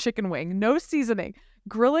bare chicken wing, no seasoning,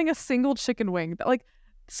 grilling a single chicken wing. Like,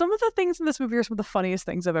 some of the things in this movie are some of the funniest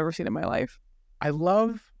things I've ever seen in my life. I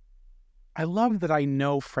love that I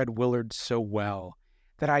know Fred Willard so well,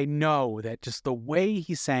 that I know that just the way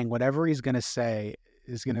he's saying whatever he's going to say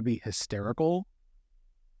is going to be hysterical.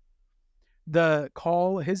 One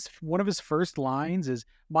of his first lines is,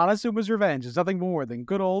 Montezuma's revenge is nothing more than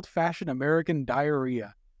good old-fashioned American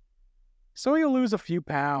diarrhea. So he'll lose a few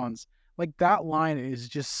pounds. Like, that line is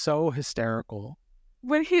just so hysterical.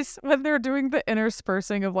 When they're doing the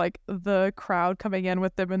interspersing of like the crowd coming in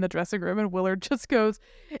with them in the dressing room, and Willard just goes,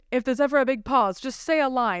 if there's ever a big pause, just say a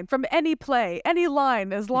line from any play, any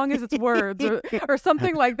line, as long as it's words or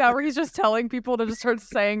something like that, where he's just telling people to just start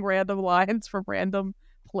saying random lines from random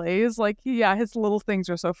plays. Like, his little things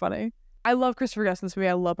are so funny. I love Christopher Guest in this movie.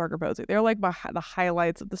 I love Parker Posey. They're like the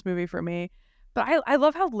highlights of this movie for me. But I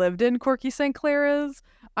love how lived in Corky St. Clair is.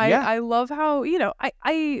 I love how,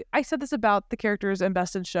 I said this about the characters in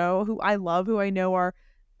Best in Show, who I love, who I know are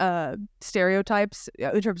stereotypes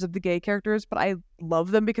in terms of the gay characters, but I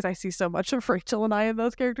love them because I see so much of Rachel and I in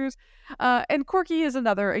those characters. And Corky is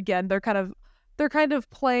another, again, they're kind of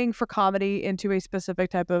playing for comedy into a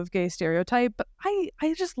specific type of gay stereotype, but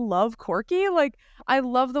I just love Corky. Like, I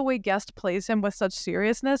love the way Guest plays him with such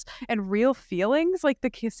seriousness and real feelings, like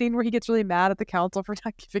the scene where he gets really mad at the council for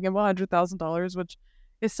not giving him $100,000, which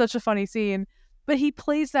is such a funny scene, but he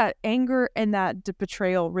plays that anger and that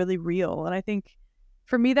betrayal really real. And I think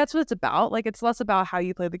for me, that's what it's about. Like, it's less about how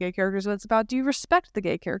you play the gay characters, but it's about, do you respect the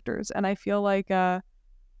gay characters? And I feel like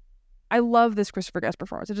I love this Christopher Guest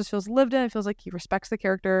performance. It just feels lived in. It feels like he respects the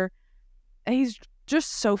character. And he's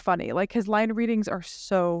just so funny. Like, his line readings are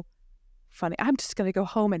so funny. I'm just going to go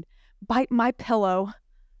home and bite my pillow.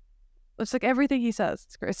 It's like everything he says.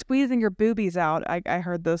 It's great. Squeezing your boobies out. I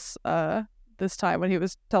heard this this time when he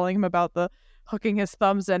was telling him about the hooking his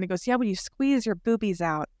thumbs in. He goes, yeah, when you squeeze your boobies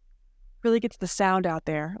out, really gets the sound out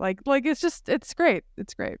there. Like it's great.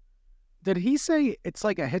 It's great. Did he say it's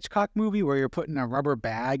like a Hitchcock movie where you're put in a rubber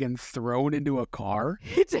bag and thrown into a car?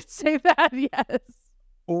 He did say that, yes.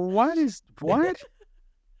 What?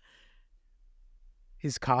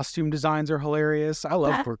 His costume designs are hilarious. I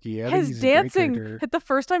love Quirky. I think he's dancing. a great character. The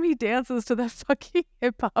first time he dances to that fucking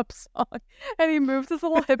hip hop song, and he moves his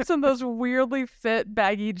little hips in those weirdly fit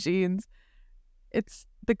baggy jeans. It's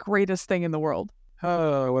the greatest thing in the world.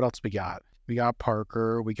 What else we got? We got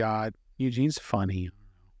Parker. We got Eugene's funny.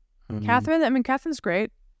 Catherine. I mean, Catherine's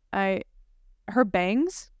great. Her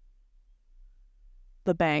bangs.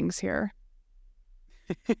 The bangs here.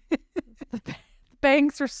 The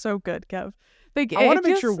bangs are so good, Kev. I want to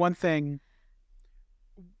make sure one thing.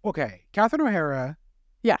 Okay, Catherine O'Hara.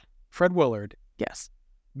 Yeah. Fred Willard. Yes.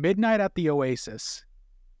 Midnight at the Oasis.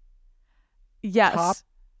 Yes. Top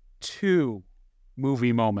 2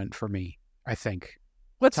 movie moment for me, I think.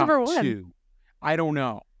 What's Top number 1? 2. I don't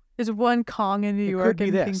know. Is one Kong in New York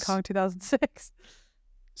and King Kong 2006?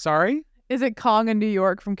 Sorry? Is it Kong in New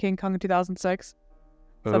York from King Kong 2006?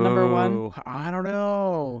 Is that number 1? I don't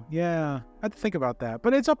know. Yeah. I have to think about that.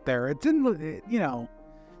 But it's up there. It's in,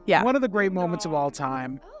 yeah. One of the great moments of all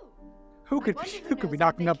time. Who could be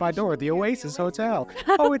knocking up my door at the Oasis Hotel?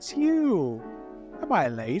 Oh, it's you. Am I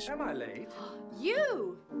late?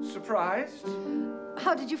 You? Surprised?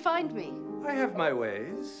 How did you find me? I have my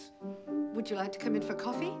ways. Would you like to come in for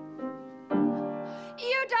coffee?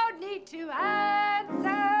 You don't need to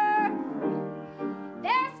answer.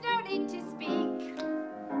 There's no need to speak.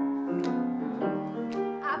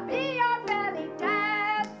 I'll be your belly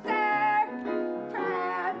dancer,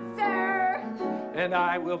 prancer. And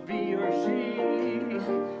I will be your chic.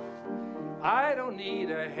 I don't need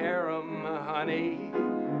a harem, honey.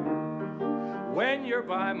 When you're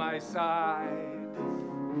by my side.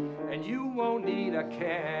 And you won't need a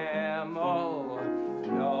camel.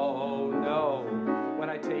 No. When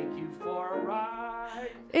I take you for a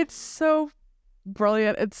ride. It's so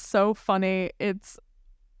brilliant. It's so funny. And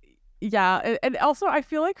also I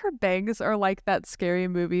feel like her bangs are like that Scary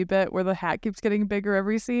Movie bit where the hat keeps getting bigger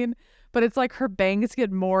every scene. But it's like her bangs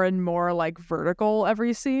get more and more like vertical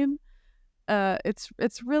every scene. It's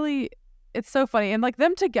so funny. And like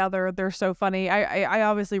them together, they're so funny. I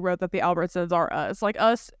obviously wrote that the Albertsons are us. Like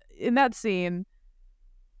us in that scene.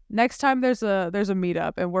 Next time there's a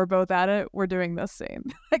meetup and we're both at it, we're doing this scene.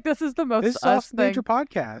 Like this is the most this is us Austin thing. Danger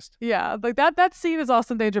Podcast. Yeah, like that scene is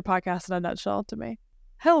Austin Danger Podcast in a nutshell to me.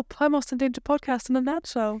 Help, I'm Austin Danger Podcast in a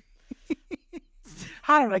nutshell.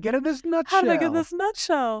 How did I get in this nutshell? How did I get in this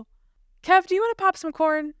nutshell? Kev, do you want to pop some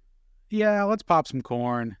corn? Yeah, let's pop some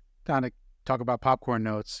corn. Time to talk about popcorn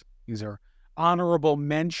notes. These are honorable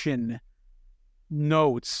mention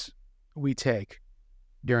notes we take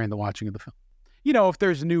during the watching of the film. If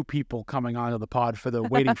there's new people coming onto the pod for the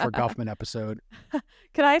Waiting for Guffman episode.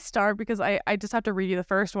 Can I start? Because I just have to read you the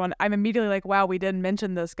first one. I'm immediately like, wow, we didn't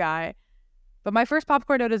mention this guy. But my first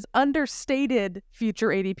popcorn note is underrated future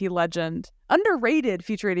ADP legend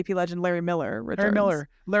Larry Miller returns.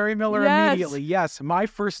 Larry Miller Yes. Immediately. Yes, my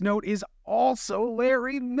first note is also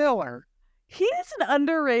Larry Miller. He is an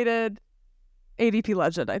underrated ADP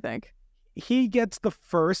legend, I think. He gets the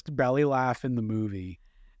first belly laugh in the movie.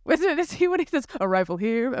 Is he when he says, a rifle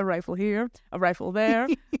here, a rifle there,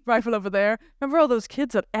 rifle over there? Remember all those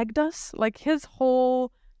kids that egged us? Like, his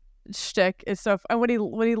whole shtick is so... And when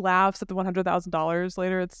he laughs at the $100,000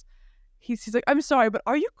 later, he's like, I'm sorry, but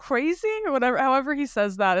are you crazy? Or whatever. However he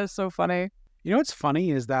says that is so funny. You know what's funny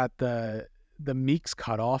is that the Meeks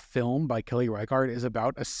Cutoff film by Kelly Reichardt is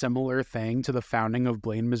about a similar thing to the founding of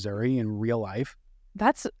Blaine, Missouri in real life.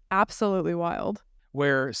 That's absolutely wild.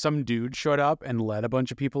 Where some dude showed up and led a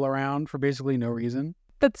bunch of people around for basically no reason.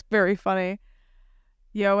 That's very funny.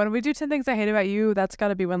 When we do 10 Things I Hate About You, that's got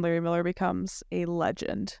to be when Larry Miller becomes a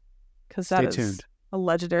legend. Because that is tuned. A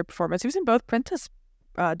legendary performance. He was in both Prentice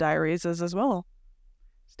Diaries as well.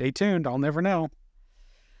 Stay tuned. I'll never know.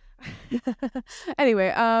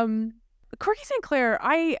 Anyway, Corky St. Clair,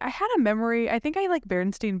 I had a memory. I think I like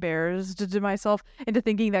Bernstein Bears to myself into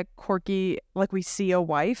thinking that Corky, like we see a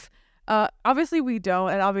wife. Obviously we don't,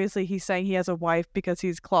 and obviously he's saying he has a wife because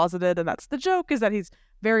he's closeted, and that's the joke, is that he's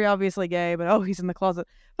very obviously gay, but he's in the closet.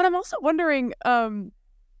 But I'm also wondering, the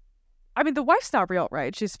wife's not real,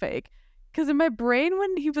 right? She's fake. Because in my brain,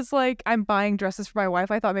 when he was like, I'm buying dresses for my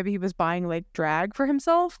wife, I thought maybe he was buying like drag for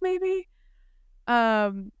himself, maybe.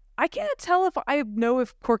 I can't tell if I know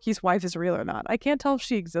if Corky's wife is real or not. I can't tell if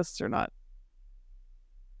she exists or not.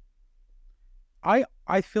 I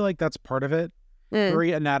feel like that's part of it.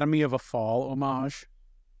 Very Anatomy of a Fall homage.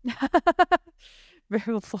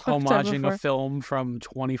 Very long time Homaging before. a film from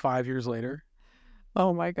 25 years later.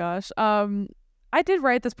 Oh my gosh. I did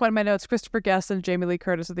write at this point in my notes, Christopher Guest and Jamie Lee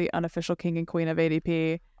Curtis are the unofficial king and queen of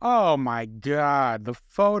ADP. Oh my God. The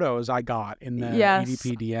photos I got in the Yes.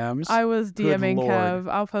 ADP DMs. I was Good DMing Lord. Kev.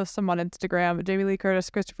 I'll post them on Instagram. Jamie Lee Curtis,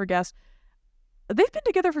 Christopher Guest. They've been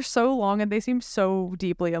together for so long and they seem so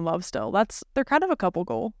deeply in love still. They're kind of a couple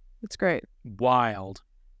goal. It's great. Wild.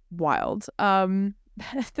 Then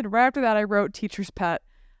right after that I wrote Teacher's Pet.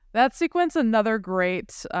 That sequence, another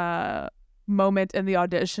great moment in the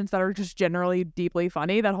auditions that are just generally deeply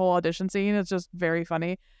funny. That whole audition scene is just very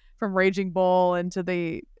funny. From Raging Bull into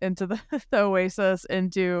the the Oasis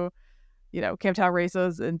into Camptown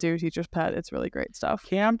Races into Teacher's Pet. It's really great stuff.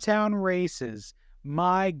 Camptown Races.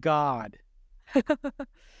 My God.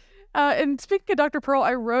 And speaking of Dr. Pearl,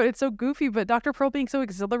 I wrote, it's so goofy, but Dr. Pearl being so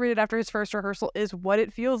exhilarated after his first rehearsal is what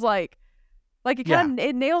it feels like. Like it kind of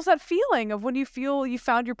it nails that feeling of when you feel you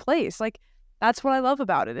found your place. Like that's what I love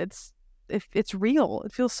about it. It's real.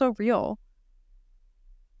 It feels so real.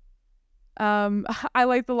 I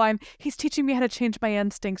like the line, he's teaching me how to change my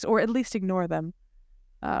instincts or at least ignore them.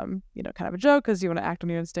 Kind of a joke because you want to act on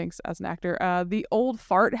your instincts as an actor. The old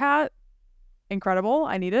fart hat, incredible.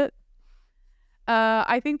 I need it.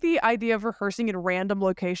 I think the idea of rehearsing in random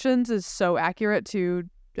locations is so accurate to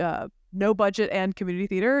no budget and community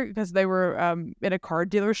theater because they were in a card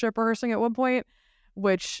dealership rehearsing at one point,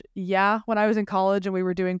 which, when I was in college and we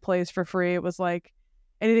were doing plays for free, it was like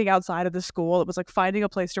anything outside of the school. It was like finding a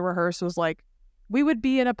place to rehearse was like we would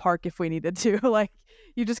be in a park if we needed to. Like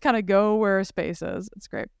you just kind of go where a space is. It's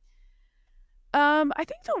great. I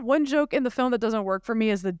think the one joke in the film that doesn't work for me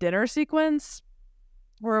is the dinner sequence,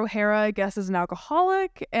 where O'Hara, I guess, is an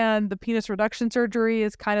alcoholic, and the penis reduction surgery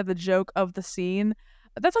is kind of the joke of the scene.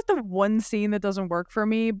 That's like the one scene that doesn't work for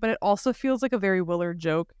me, but it also feels like a very Willard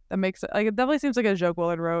joke. That makes it, like, it definitely seems like a joke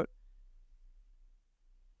Willard wrote.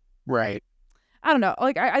 Right. I don't know.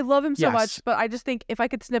 Like, I love him so Yes. much, but I just think if I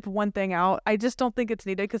could snip one thing out, I just don't think it's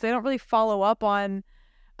needed because they don't really follow up on,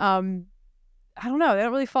 I don't know. They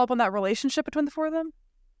don't really follow up on that relationship between the four of them.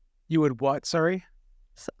 You would what? Sorry?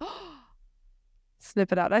 So,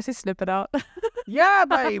 snip it out. Did I say snip it out? Yeah,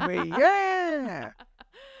 baby. Yeah.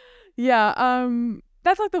 Yeah.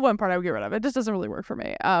 That's like the one part I would get rid of. It just doesn't really work for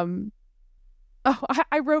me.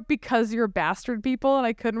 I wrote because you're bastard people, and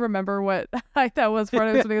I couldn't remember what that was part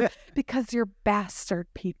of it. Because you're bastard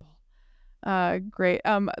people. Great.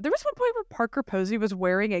 There was one point where Parker Posey was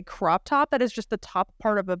wearing a crop top that is just the top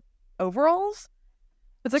part of the overalls.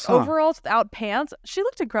 It's like overalls without pants. She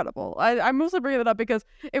looked incredible. I'm mostly bringing it up because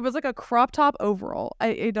it was like a crop top overall.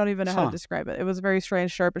 I don't even know how to describe it. It was a very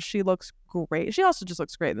strange shirt, but she looks great. She also just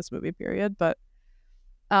looks great in this movie, period. But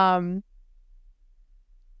I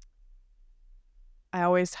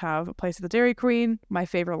always have a place at the Dairy Queen. My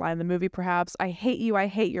favorite line in the movie, perhaps. I hate you. I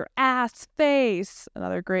hate your ass face.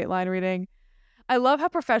 Another great line reading. I love how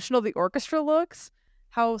professional the orchestra looks.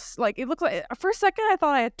 How, like, it looks like, for a second, I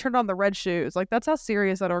thought I had turned on the red shoes. Like, that's how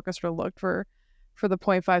serious that orchestra looked for the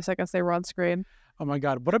 0.5 seconds they were on screen. Oh my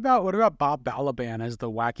God. What about Bob Balaban as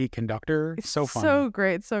the wacky conductor? It's so funny. So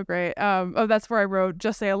great. So great. That's where I wrote,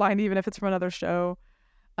 just say a line, even if it's from another show.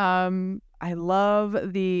 I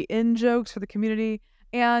love the in-jokes for the community.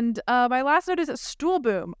 And my last note is Stool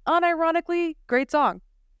Boom. Unironically, great song.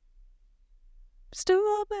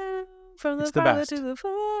 Stool Boom. From the fire to the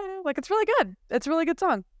floor. Like, it's really good. It's a really good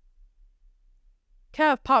song.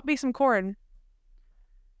 Kev, pop me some corn.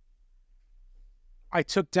 I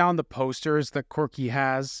took down the posters that Corky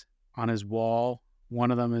has on his wall.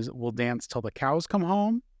 One of them is "We'll dance till the cows come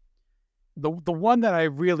home." The one that I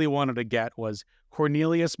really wanted to get was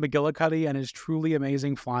Cornelius McGillicuddy and his truly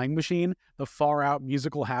amazing flying machine, the Far Out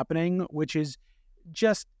musical happening, which is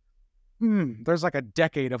just there's like a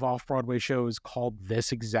decade of off-Broadway shows called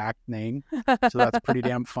this exact name. So that's pretty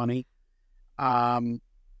damn funny. I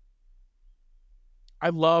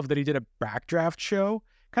love that he did a backdraft show,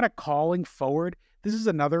 kind of calling forward. This is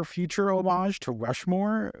another future homage to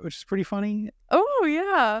Rushmore, which is pretty funny. Oh,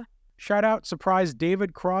 yeah. Shout out, surprise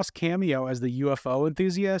David Cross cameo as the UFO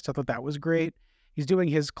enthusiast. I thought that was great. He's doing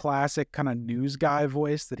his classic kind of news guy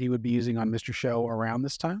voice that he would be using on Mr. Show around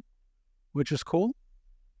this time, which is cool.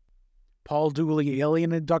 Paul Dooley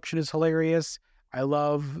alien induction is hilarious. I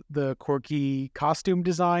love the quirky costume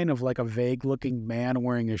design of like a vague looking man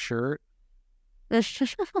wearing a shirt.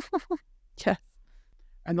 Yes.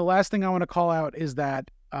 And the last thing I want to call out is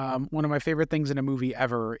that one of my favorite things in a movie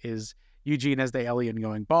ever is Eugene as the alien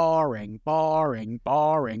going, boring, boring,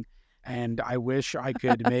 boring. And I wish I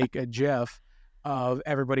could make a GIF of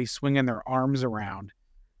everybody swinging their arms around,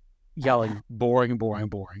 yelling, boring, boring,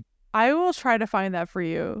 boring. I will try to find that for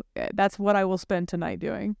you. That's what I will spend tonight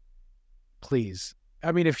doing. Please.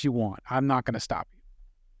 I mean, if you want, I'm not going to stop you.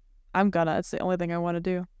 I'm gonna. It's the only thing I want to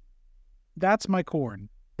do. That's my corn.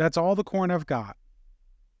 That's all the corn I've got.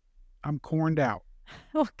 I'm corned out.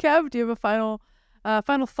 Well, Kev, do you have a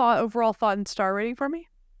final thought, overall thought and star rating for me?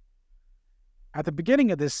 At the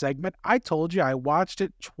beginning of this segment, I told you I watched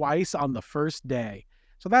it twice on the first day.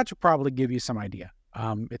 So that should probably give you some idea.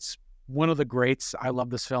 It's one of the greats. I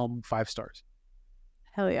love this film. 5 stars.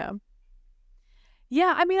 Hell yeah.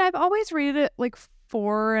 Yeah, I mean, I've always rated it like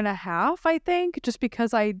 4.5, I think, just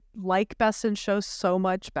because I like Best in Show so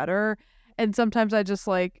much better. And sometimes I just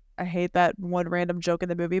I hate that one random joke in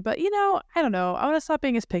the movie. But, I don't know. I want to stop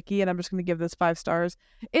being as picky and I'm just going to give this 5 stars.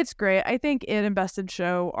 It's great. I think it and Best in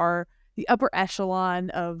Show are the upper echelon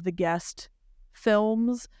of the Guest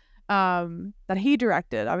films that he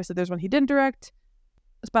directed. Obviously, there's one he didn't direct,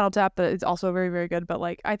 Spinal Tap, that is also very, very good. But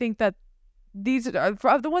I think that these are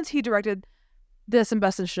of the ones he directed. This and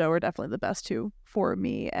Best in Show are definitely the best two for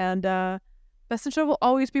me. And Best in Show will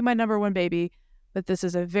always be my number one baby, but this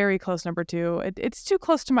is a very close number 2. It's too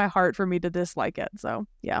close to my heart for me to dislike it. So,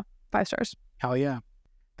 yeah, 5 stars. Hell yeah.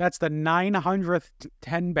 That's the 900th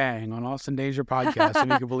 10 bang on Austin Danger podcast, if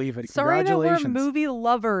you can believe it. Sorry that we're Congratulations. movie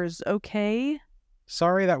lovers, okay?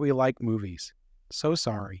 Sorry that we like movies. So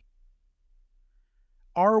sorry.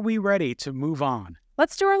 Are we ready to move on?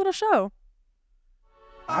 Let's do our little show.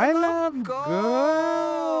 I love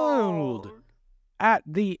gold. At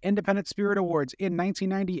the Independent Spirit Awards in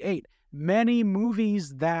 1998, many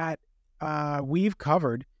movies that we've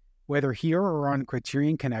covered, whether here or on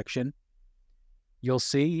Criterion Connection, you'll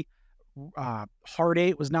see Hard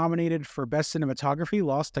 8 was nominated for Best Cinematography,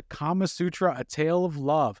 lost to Kama Sutra, A Tale of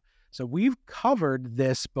Love. So we've covered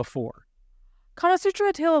this before. Kama Sutra,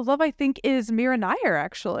 A Tale of Love, I think, is Mira Nair,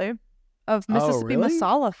 actually, of Mississippi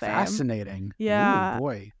Masala fame. Fascinating. Yeah. Ooh,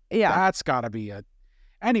 boy. Yeah. That's got to be a...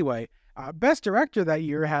 Anyway, Best Director that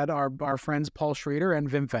year had our friends Paul Schrader and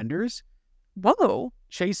Wim Wenders. Whoa.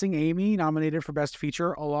 Chasing Amy, nominated for Best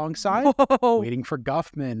Feature alongside Whoa. Waiting for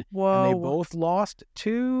Guffman. Whoa. And they both lost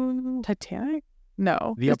to... Titanic?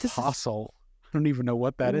 No. The Apostle. I don't even know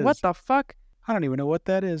what that is. What the fuck? I don't even know what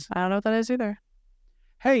that is. I don't know what that is either.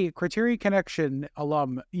 Hey, Criterion Connection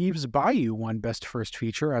alum Eve's Bayou won Best First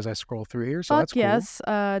Feature as I scroll through here, so that's cool. Yes,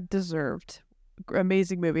 deserved.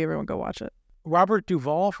 Amazing movie. Everyone go watch it. Robert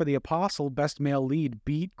Duvall for The Apostle, Best Male Lead,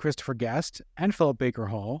 beat Christopher Guest and Philip Baker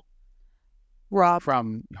Hall. Rob.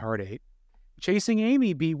 From Hard 8. Chasing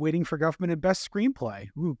Amy beat Waiting for Guffman in Best Screenplay.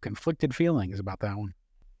 Ooh, conflicted feelings about that one.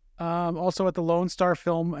 Also at the Lone Star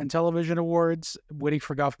Film and Television Awards, Waiting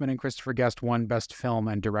for Guffman and Christopher Guest won Best Film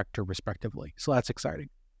and Director, respectively. So that's exciting.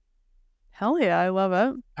 Hell yeah, I love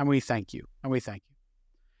it. And we thank you.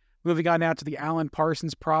 Moving on now to the Alan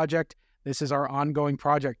Parsons Project. This is our ongoing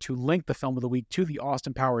project to link the film of the week to the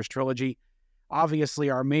Austin Powers trilogy.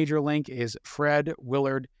 Obviously, our major link is Fred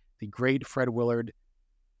Willard, the great Fred Willard.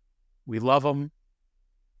 We love him.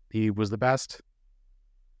 He was the best.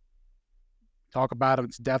 Talk about him.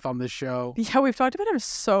 It's death on this show. Yeah, we've talked about him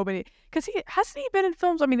so many. Because hasn't he been in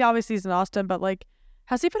films? I mean, obviously he's in Austin, but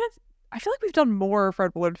has he been in... I feel like we've done more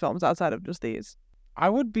Fred Willard films outside of just these. I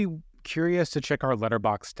would be curious to check our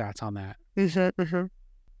Letterboxd stats on that. Mm-hmm.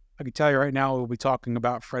 I can tell you right now, we'll be talking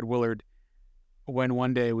about Fred Willard when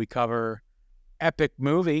one day we cover Epic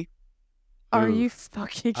Movie. Are you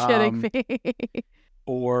fucking kidding me?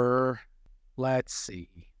 Or, let's see.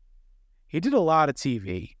 He did a lot of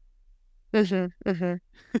TV. Mm-hmm.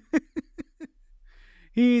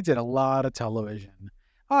 He did a lot of television.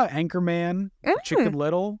 Anchorman, Chicken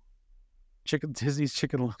Little, Disney's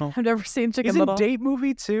Chicken Little. I've never seen Chicken He's Little. in Date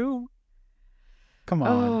Movie too. Come on.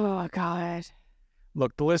 Oh, God.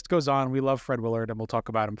 Look, the list goes on. We love Fred Willard, and we'll talk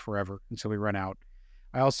about him forever until we run out.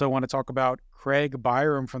 I also want to talk about Craig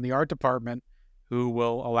Byram from the art department, who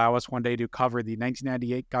will allow us one day to cover the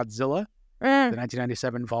 1998 Godzilla, the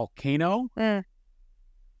 1997 Volcano,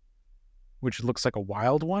 which looks like a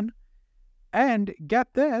wild one, and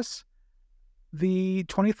get this, the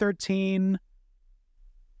 2013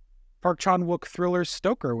 Park Chan-wook thriller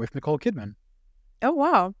Stoker with Nicole Kidman. Oh,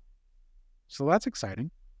 wow. So that's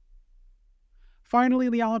exciting. Finally,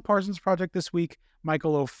 the Alan Parsons Project this week,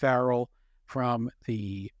 Michael O'Farrell from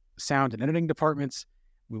the sound and editing departments.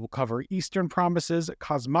 We will cover Eastern Promises,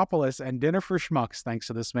 Cosmopolis, and Dinner for Schmucks, thanks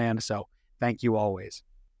to this man. So Thank you always.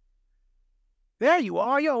 There you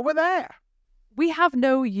are. You're over there. We have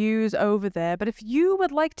no yous over there, but if you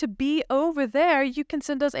would like to be over there, you can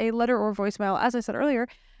send us a letter or voicemail, as I said earlier,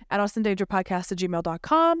 at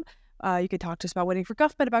austindangerpodcast@gmail.com. You can talk to us about Waiting for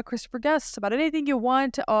Guffman, about Christopher Guest, about anything you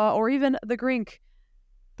want, or even The Grink,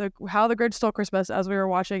 How the Grinch Stole Christmas, as we were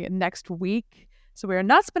watching next week. So we are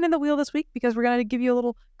not spinning the wheel this week because we're going to give you a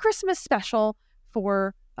little Christmas special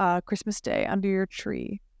for Christmas Day under your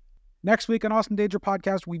tree. Next week on Austin Danger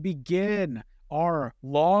Podcast, we begin our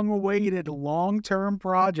long-awaited, long-term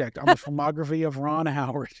project on the filmography of Ron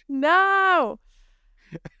Howard. No!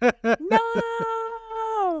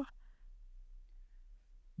 No!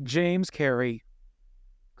 James Carey,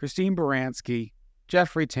 Christine Baranski,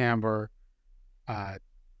 Jeffrey Tambor,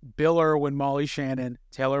 Bill Irwin, Molly Shannon,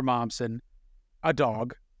 Taylor Momsen, a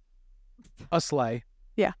dog, a sleigh.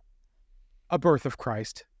 Yeah. A birth of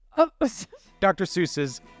Christ. Oh. Dr.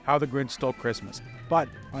 Seuss's How the Grinch Stole Christmas. But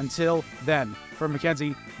until then, for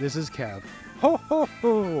Mackenzie, this is Kev. Ho, ho,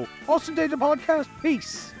 ho. Austin Danger Podcast.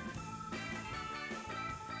 Peace.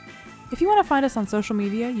 If you want to find us on social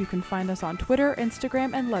media, you can find us on Twitter,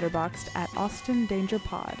 Instagram, and Letterboxd at Austin Danger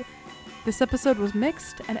Pod. This episode was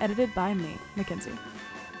mixed and edited by me, Mackenzie.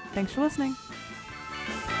 Thanks for listening.